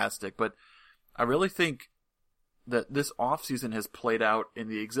fantastic. But I really think that this offseason has played out in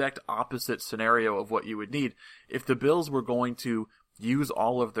the exact opposite scenario of what you would need. If the Bills were going to use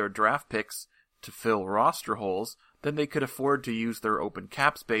all of their draft picks to fill roster holes, then they could afford to use their open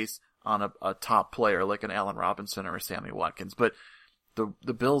cap space on a top player like an Allen Robinson or a Sammy Watkins. But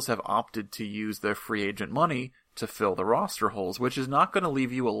the Bills have opted to use their free agent money to fill the roster holes, which is not going to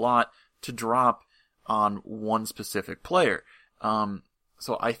leave you a lot to drop on one specific player.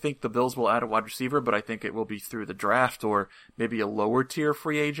 So I think the Bills will add a wide receiver, but I think it will be through the draft or maybe a lower tier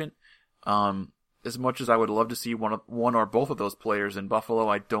free agent. As much as I would love to see one or both of those players in Buffalo,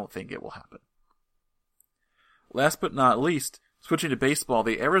 I don't think it will happen. Last but not least, switching to baseball,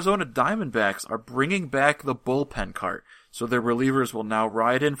 the Arizona Diamondbacks are bringing back the bullpen cart. So their relievers will now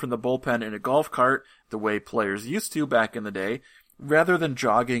ride in from the bullpen in a golf cart the way players used to back in the day, rather than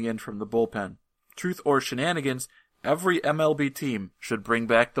jogging in from the bullpen. Truth or shenanigans, every MLB team should bring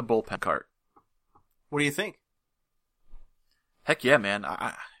back the bullpen cart. What do you think? Heck yeah, man.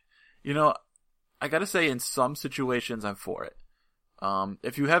 I gotta say, in some situations, I'm for it.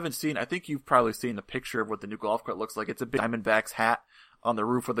 If you haven't seen, I think you've probably seen a picture of what the new golf cart looks like. It's a big Diamondbacks hat on the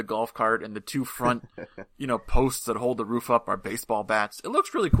roof of the golf cart, and the two front, posts that hold the roof up are baseball bats. It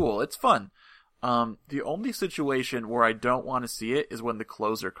looks really cool. It's fun. The only situation where I don't want to see it is when the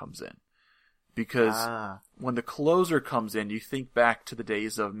closer comes in. because when the closer comes in, you think back to the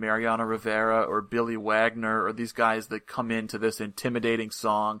days of Mariano Rivera or Billy Wagner or these guys that come into this intimidating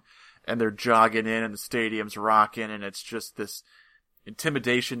song and they're jogging in and the stadium's rocking and it's just this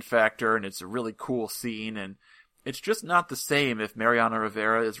intimidation factor and it's a really cool scene, and it's just not the same if Mariano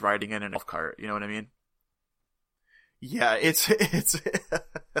Rivera is riding in an golf cart. You know what I mean? Yeah, it's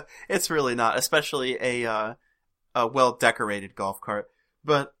really not, especially a well-decorated golf cart.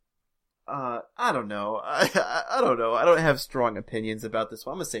 But I don't know. I don't know. I don't have strong opinions about this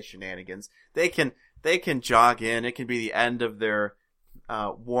one. I'm gonna say shenanigans. They can jog in. It can be the end of their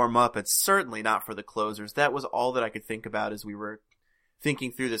warm up. It's certainly not for the closers. That was all that I could think about as we were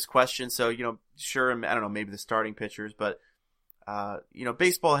thinking through this question. So, sure, I don't know, maybe the starting pitchers, but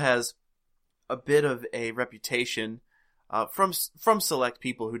baseball has a bit of a reputation from select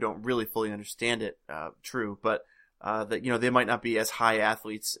people who don't really fully understand it. True, but that they might not be as high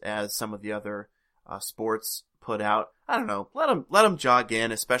athletes as some of the other sports put out. I don't know. Let them jog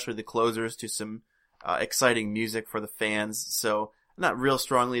in, especially the closers, to some exciting music for the fans. So not real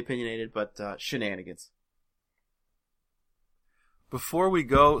strongly opinionated, but shenanigans. Before we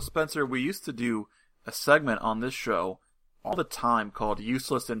go, Spencer, we used to do a segment on this show all the time called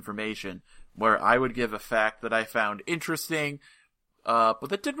Useless Information, where I would give a fact that I found interesting, but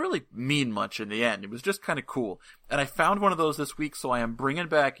that didn't really mean much in the end. It was just kind of cool. And I found one of those this week, so I am bringing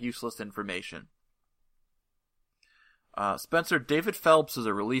back Useless Information. Spencer, David Phelps is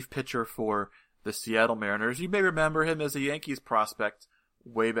a relief pitcher for the Seattle Mariners. You may remember him as a Yankees prospect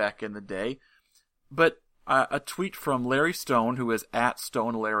way back in the day. But a tweet from Larry Stone, who is at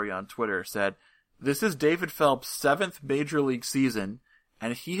StoneLarry on Twitter, said, "This is David Phelps' 7th Major League season,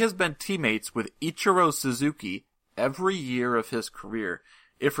 and he has been teammates with Ichiro Suzuki every year of his career.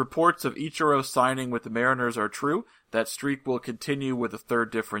 If reports of Ichiro signing with the Mariners are true, that streak will continue with a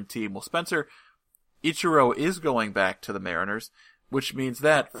third different team." Well, Spencer, Ichiro is going back to the Mariners, which means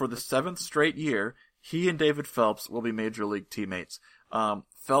that for the 7th straight year, he and David Phelps will be Major League teammates.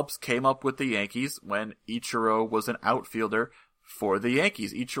 Phelps came up with the Yankees when Ichiro was an outfielder for the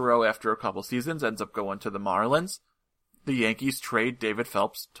Yankees. Ichiro, after a couple seasons, ends up going to the Marlins. The Yankees trade David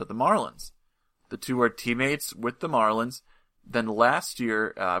Phelps to the Marlins. The two are teammates with the Marlins. Then last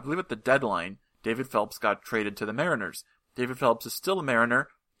year, I believe at the deadline, David Phelps got traded to the Mariners. David Phelps is still a Mariner.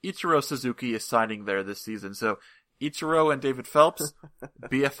 Ichiro Suzuki is signing there this season. So Ichiro and David Phelps,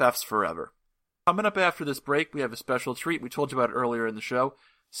 BFFs forever. Coming up after this break, we have a special treat. We told you about it earlier in the show.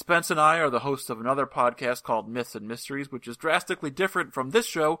 Spence and I are the hosts of another podcast called Myths and Mysteries, which is drastically different from this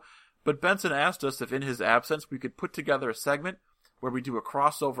show, but Benson asked us if in his absence we could put together a segment where we do a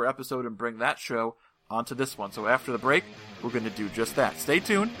crossover episode and bring that show onto this one. So after the break, we're going to do just that. Stay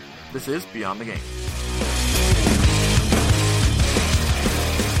tuned. This is Beyond the Game.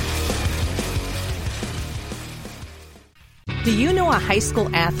 Do you know a high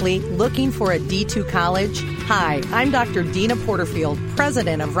school athlete looking for a D2 college? Hi, I'm Dr. Dina Porterfield,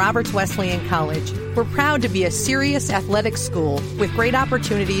 president of Roberts Wesleyan College. We're proud to be a serious athletic school with great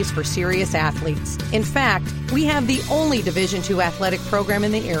opportunities for serious athletes. In fact, we have the only Division II athletic program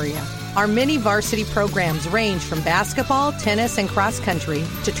in the area. Our many varsity programs range from basketball, tennis, and cross country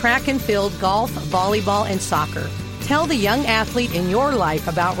to track and field, golf, volleyball, and soccer. Tell the young athlete in your life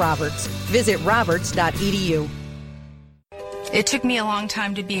about Roberts. Visit roberts.edu. It took me a long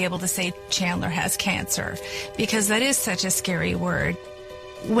time to be able to say Chandler has cancer, because that is such a scary word.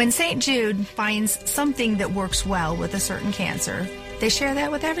 When St. Jude finds something that works well with a certain cancer, they share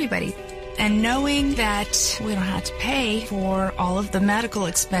that with everybody. And knowing that we don't have to pay for all of the medical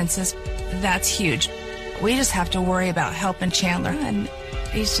expenses, that's huge. We just have to worry about helping Chandler, and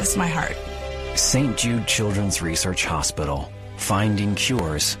he's just my heart. St. Jude Children's Research Hospital. Finding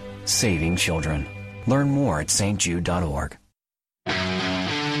cures, saving children. Learn more at stjude.org.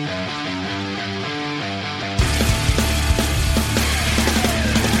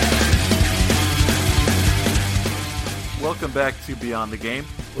 Welcome back to Beyond the Game.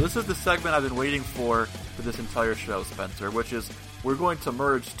 Well, this is the segment I've been waiting for this entire show, Spencer, which is we're going to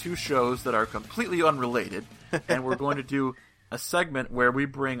merge two shows that are completely unrelated, and we're going to do a segment where we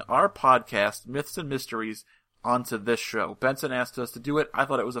bring our podcast, Myths and Mysteries, onto this show. Benson asked us to do it. I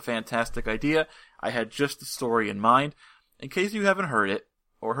thought it was a fantastic idea. I had just the story in mind. In case you haven't heard it,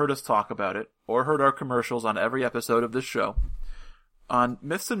 or heard us talk about it, or heard our commercials on every episode of this show, on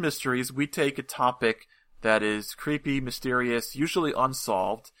Myths and Mysteries, we take a topic that is creepy, mysterious, usually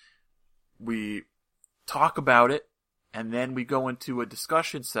unsolved. We talk about it, and then we go into a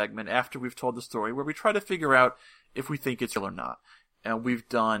discussion segment after we've told the story where we try to figure out if we think it's real or not. And we've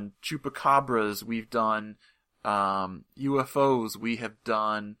done chupacabras, we've done UFOs, we have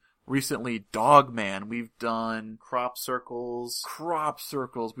done recently Dogman. We've done Crop Circles.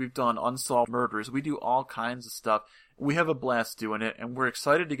 We've done Unsolved Murders. We do all kinds of stuff. We have a blast doing it, and we're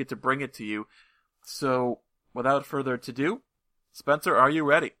excited to get to bring it to you. So, without further ado, Spencer, are you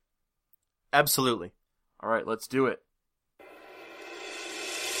ready? Absolutely. All right, let's do it.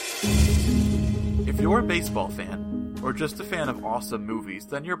 If you're a baseball fan, or just a fan of awesome movies,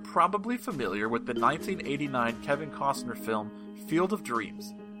 then you're probably familiar with the 1989 Kevin Costner film, Field of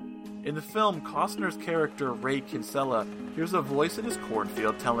Dreams. In the film, Costner's character, Ray Kinsella, hears a voice in his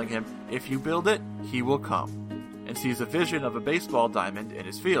cornfield telling him, if you build it, he will come, and sees a vision of a baseball diamond in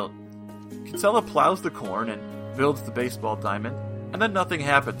his field. Kinsella plows the corn and builds the baseball diamond, and then nothing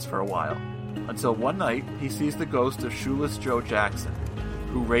happens for a while, until one night he sees the ghost of Shoeless Joe Jackson,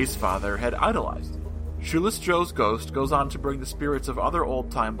 who Ray's father had idolized. Shoeless Joe's ghost goes on to bring the spirits of other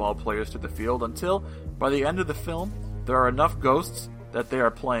old-time ball players to the field until, by the end of the film, there are enough ghosts that they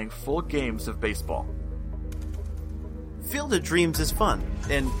are playing full games of baseball. Field of Dreams is fun,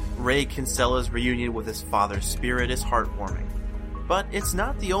 and Ray Kinsella's reunion with his father's spirit is heartwarming. But it's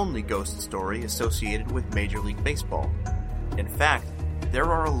not the only ghost story associated with Major League Baseball. In fact, there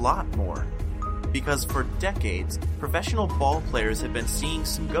are a lot more. Because for decades, professional ball players have been seeing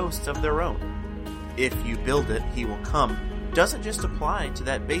some ghosts of their own. If you build it, he will come doesn't just apply to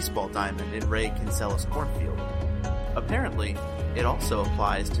that baseball diamond in Ray Kinsella's cornfield. Apparently, it also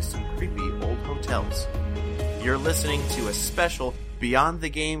applies to some creepy old hotels. You're listening to a special Beyond the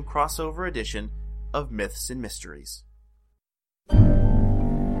Game crossover edition of Myths and Mysteries.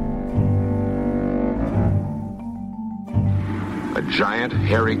 A giant,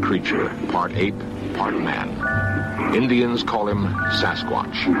 hairy creature, part ape, part man. Indians call him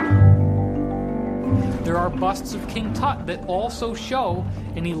Sasquatch. There are busts of King Tut that also show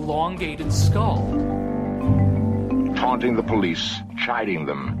an elongated skull. Taunting the police, chiding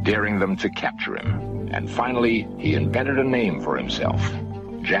them, daring them to capture him. And finally, he invented a name for himself,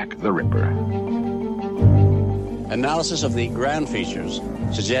 Jack the Ripper. Analysis of the ground features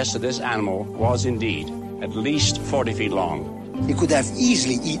suggests that this animal was indeed at least 40 feet long. He could have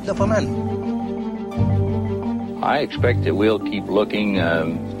easily eaten up a man. I expect that we'll keep looking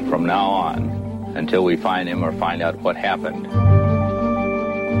from now on until we find him or find out what happened.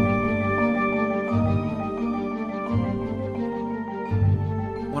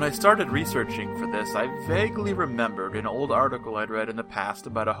 When I started researching for this, I vaguely remembered an old article I'd read in the past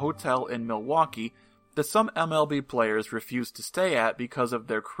about a hotel in Milwaukee that some MLB players refused to stay at because of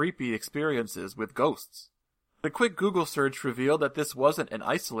their creepy experiences with ghosts. A quick Google search revealed that this wasn't an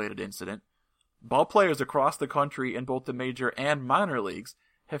isolated incident. Ball players across the country in both the major and minor leagues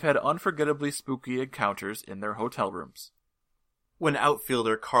have had unforgettably spooky encounters in their hotel rooms. When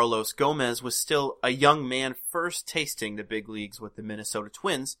outfielder Carlos Gomez was still a young man first tasting the big leagues with the Minnesota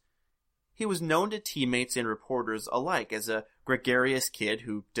Twins, he was known to teammates and reporters alike as a gregarious kid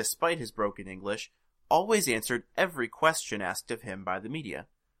who, despite his broken English, always answered every question asked of him by the media.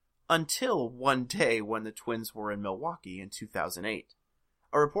 Until one day when the Twins were in Milwaukee in 2008.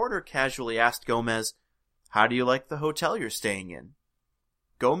 A reporter casually asked Gomez, "How do you like the hotel you're staying in?"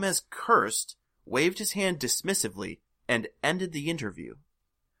 Gomez cursed, waved his hand dismissively, and ended the interview.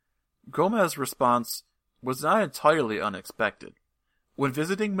 Gomez's response was not entirely unexpected. When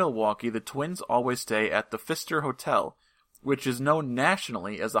visiting Milwaukee, the Twins always stay at the Pfister Hotel, which is known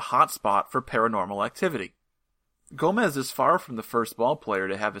nationally as a hotspot for paranormal activity. Gomez is far from the first ball player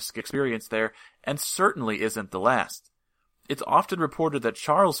to have experience there, and certainly isn't the last. It's often reported that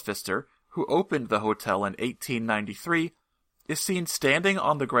Charles Pfister, who opened the hotel in 1893, is seen standing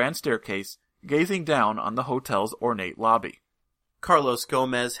on the grand staircase, gazing down on the hotel's ornate lobby. Carlos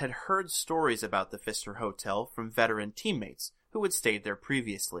Gomez had heard stories about the Pfister Hotel from veteran teammates who had stayed there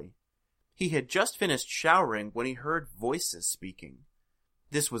previously. He had just finished showering when he heard voices speaking.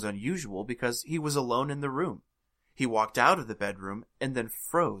 This was unusual because he was alone in the room. He walked out of the bedroom and then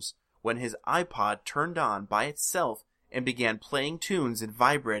froze when his iPod turned on by itself and began playing tunes and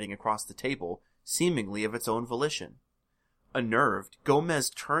vibrating across the table, seemingly of its own volition. Unnerved, Gomez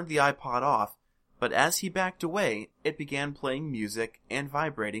turned the iPod off, but as he backed away, it began playing music and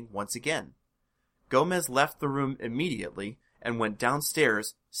vibrating once again. Gomez left the room immediately and went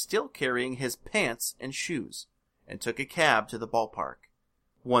downstairs, still carrying his pants and shoes, and took a cab to the ballpark.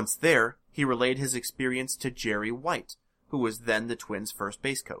 Once there, he relayed his experience to Jerry White, who was then the Twins' first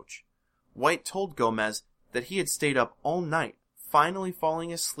base coach. White told Gomez that he had stayed up all night, finally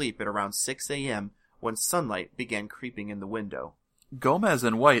falling asleep at around 6 a.m. when sunlight began creeping in the window. Gomez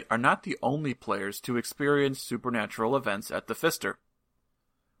and White are not the only players to experience supernatural events at the Pfister.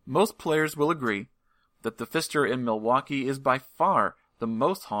 Most players will agree that the Pfister in Milwaukee is by far the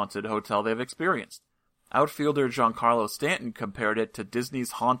most haunted hotel they've experienced. Outfielder Giancarlo Stanton compared it to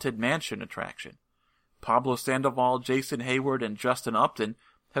Disney's Haunted Mansion attraction. Pablo Sandoval, Jason Hayward, and Justin Upton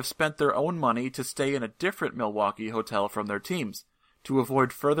have spent their own money to stay in a different Milwaukee hotel from their teams, to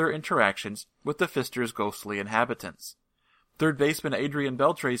avoid further interactions with the Pfister's ghostly inhabitants. Third baseman Adrian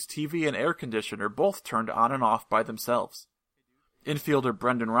Beltre's TV and air conditioner both turned on and off by themselves. Infielder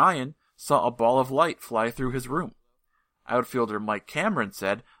Brendan Ryan saw a ball of light fly through his room. Outfielder Mike Cameron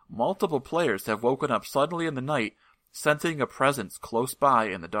said multiple players have woken up suddenly in the night, sensing a presence close by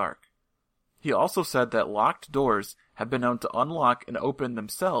in the dark. He also said that locked doors have been known to unlock and open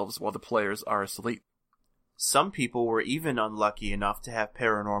themselves while the players are asleep. Some people were even unlucky enough to have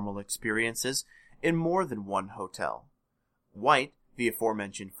paranormal experiences in more than one hotel. White, the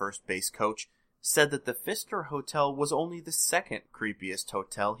aforementioned first base coach, said that the Pfister Hotel was only the second creepiest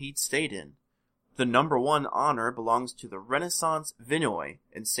hotel he'd stayed in. The number one honor belongs to the Renaissance Vinoy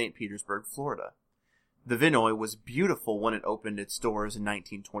in St. Petersburg, Florida. The Vinoy was beautiful when it opened its doors in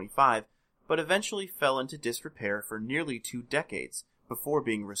 1925, but eventually fell into disrepair for nearly 2 decades before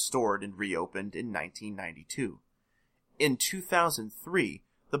being restored and reopened in 1992. In 2003,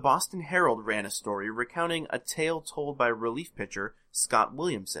 the Boston Herald ran a story recounting a tale told by relief pitcher Scott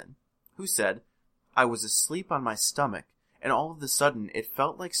Williamson, who said, "I was asleep on my stomach, and all of a sudden it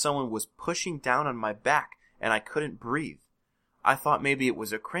felt like someone was pushing down on my back and I couldn't breathe. I thought maybe it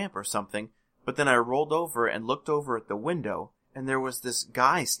was a cramp or something, but then I rolled over and looked over at the window, and there was this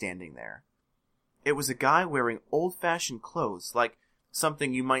guy standing there. It was a guy wearing old-fashioned clothes, like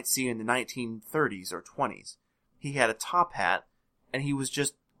something you might see in the 1930s or 20s. He had a top hat, and he was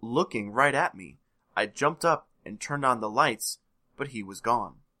just looking right at me. I jumped up and turned on the lights, but he was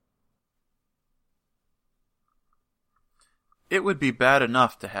gone." It would be bad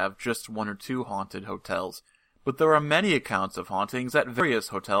enough to have just 1 or 2 haunted hotels, but there are many accounts of hauntings at various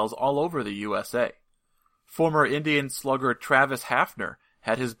hotels all over the USA. Former Indian slugger Travis Hafner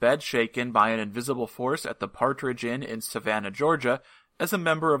had his bed shaken by an invisible force at the Partridge Inn in Savannah, Georgia, as a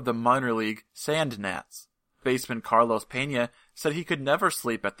member of the minor league Sand Gnats. Baseman Carlos Pena said he could never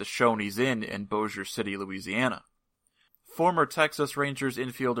sleep at the Shoney's Inn in Bossier City, Louisiana. Former Texas Rangers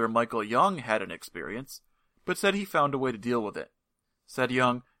infielder Michael Young had an experience, but said he found a way to deal with it. Said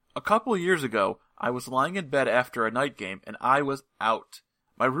Young, "A couple years ago, I was lying in bed after a night game, and I was out.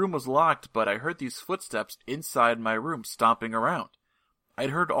 My room was locked, but I heard these footsteps inside my room stomping around. I'd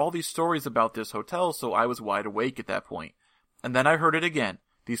heard all these stories about this hotel, so I was wide awake at that point. And then I heard it again,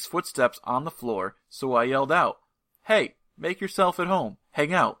 these footsteps on the floor, so I yelled out, 'Hey, make yourself at home,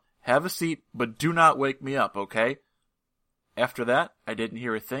 hang out, have a seat, but do not wake me up, okay?' After that, I didn't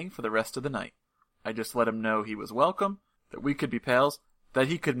hear a thing for the rest of the night. I just let him know he was welcome, that we could be pals, that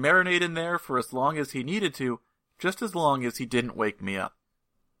he could marinate in there for as long as he needed to, just as long as he didn't wake me up."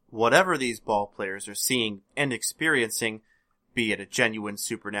 Whatever these ball players are seeing and experiencing, be it a genuine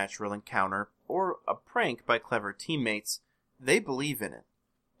supernatural encounter or a prank by clever teammates, they believe in it.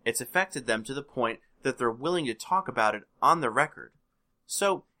 It's affected them to the point that they're willing to talk about it on the record.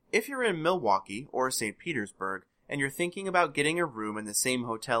 So, if you're in Milwaukee or St. Petersburg and you're thinking about getting a room in the same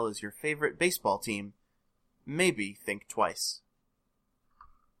hotel as your favorite baseball team, maybe think twice.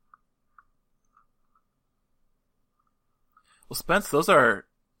 Well, Spence, those are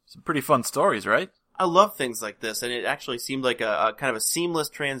some pretty fun stories, right? I love things like this, and it actually seemed like a kind of a seamless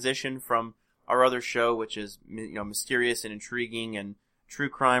transition from our other show, which is, mysterious and intriguing and true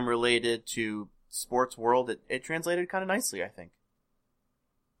crime related, to sports world. It translated kind of nicely, I think.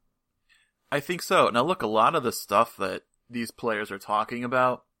 I think so. Now look, a lot of the stuff that these players are talking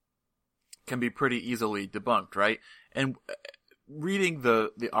about can be pretty easily debunked, right? And reading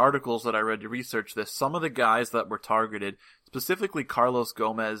the articles that I read to research this, some of the guys that were targeted, specifically Carlos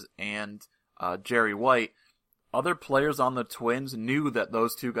Gomez and Jerry White, other players on the Twins knew that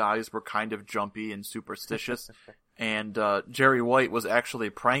those two guys were kind of jumpy and superstitious. And Jerry White was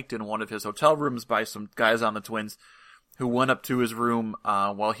actually pranked in one of his hotel rooms by some guys on the Twins who went up to his room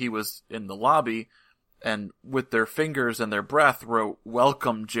while he was in the lobby, and with their fingers and their breath wrote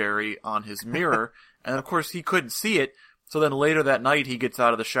 "Welcome, Jerry" on his mirror. And of course he couldn't see it. So then later that night he gets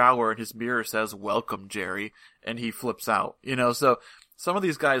out of the shower and his mirror says "Welcome, Jerry," and he flips out. So some of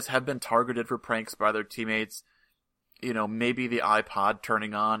these guys have been targeted for pranks by their teammates. Maybe the iPod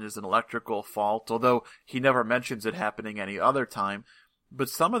turning on is an electrical fault, although he never mentions it happening any other time. But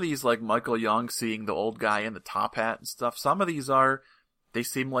some of these, like Michael Young seeing the old guy in the top hat and stuff, some of these they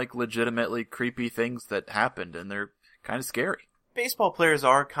seem like legitimately creepy things that happened, and they're kind of scary. Baseball players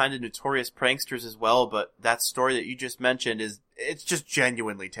are kind of notorious pranksters as well, but that story that you just mentioned it's just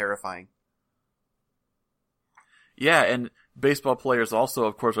genuinely terrifying. Yeah, and baseball players also,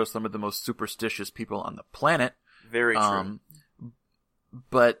 of course, are some of the most superstitious people on the planet. Very true.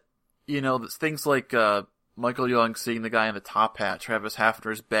 But, things like Michael Young seeing the guy in the top hat, Travis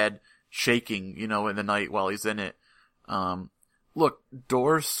Hafner's bed shaking, in the night while he's in it. Look,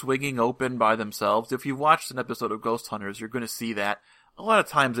 doors swinging open by themselves. If you've watched an episode of Ghost Hunters, you're going to see that. A lot of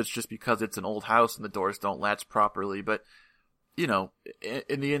times it's just because it's an old house and the doors don't latch properly. But,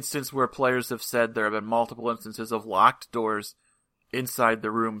 in the instance where players have said there have been multiple instances of locked doors inside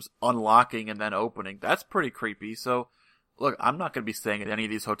the rooms unlocking and then opening, that's pretty creepy. So, look, I'm not going to be staying at any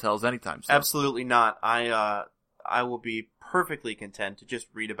of these hotels anytime soon. Absolutely not. I will be perfectly content to just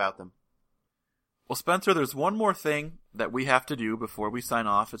read about them. Well, Spencer, there's one more thing that we have to do before we sign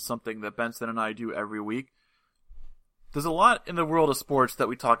off. It's something that Benson and I do every week. There's a lot in the world of sports that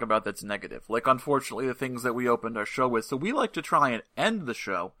we talk about that's negative, like, unfortunately, the things that we opened our show with. So we like to try and end the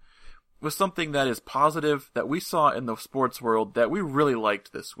show with something that is positive that we saw in the sports world that we really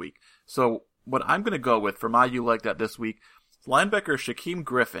liked this week. So what I'm going to go with for my You Like That this week, linebacker Shaquem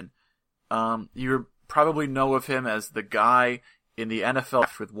Griffin. You probably know of him as the guy in the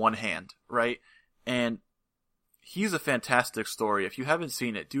NFL with one hand, right? And he's a fantastic story. If you haven't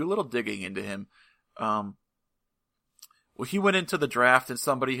seen it, do a little digging into him. Well, he went into the draft and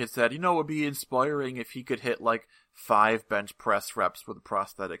somebody had said, it would be inspiring if he could hit like 5 bench press reps with a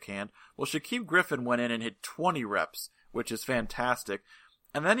prosthetic hand. Well, Shaquem Griffin went in and hit 20 reps, which is fantastic.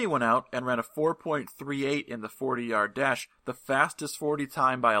 And then he went out and ran a 4.38 in the 40-yard dash, the fastest 40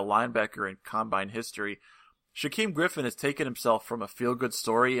 time by a linebacker in combine history. Shaquem Griffin has taken himself from a feel-good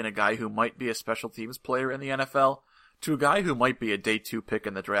story and a guy who might be a special teams player in the NFL to a guy who might be a day 2 pick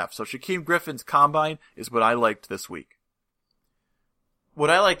in the draft. So Shaquem Griffin's combine is what I liked this week. What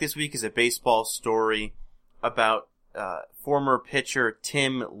I like this week is a baseball story about former pitcher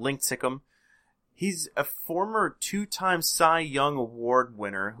Tim Lincecum. He's a former 2-time Cy Young Award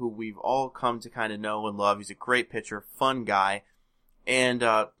winner who we've all come to kind of know and love. He's a great pitcher, fun guy, and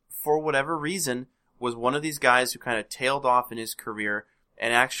for whatever reason was one of these guys who kind of tailed off in his career,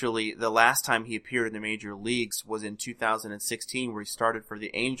 and actually the last time he appeared in the major leagues was in 2016, where he started for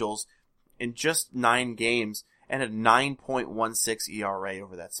the Angels in just 9 games and had 9.16 ERA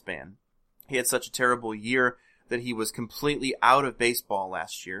over that span. He had such a terrible year that he was completely out of baseball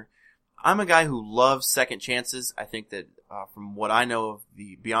last year. I'm a guy who loves second chances. I think that from what I know of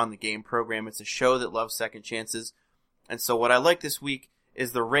the Beyond the Game program, it's a show that loves second chances. And so what I like this week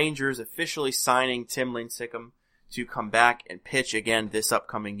is the Rangers officially signing Tim Lincecum to come back and pitch again this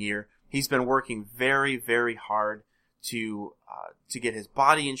upcoming year. He's been working very, very hard to get his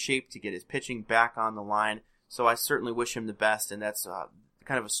body in shape, to get his pitching back on the line. So I certainly wish him the best, and that's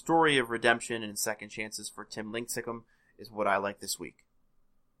kind of a story of redemption and second chances for Tim Lincecum is what I like this week.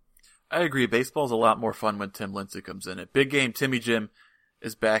 I agree. Baseball's a lot more fun when Tim Lincecum's in it. Big game Timmy Jim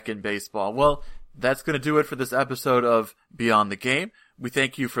is back in baseball. Well, that's going to do it for this episode of Beyond the Game. We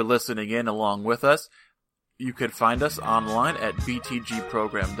thank you for listening in along with us. You can find us online at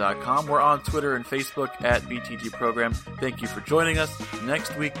btgprogram.com. We're on Twitter and Facebook at btgprogram. Thank you for joining us.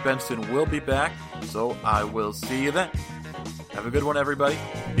 Next week, Benson will be back, so I will see you then. Have a good one, everybody.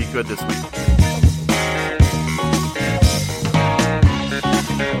 Be good this week.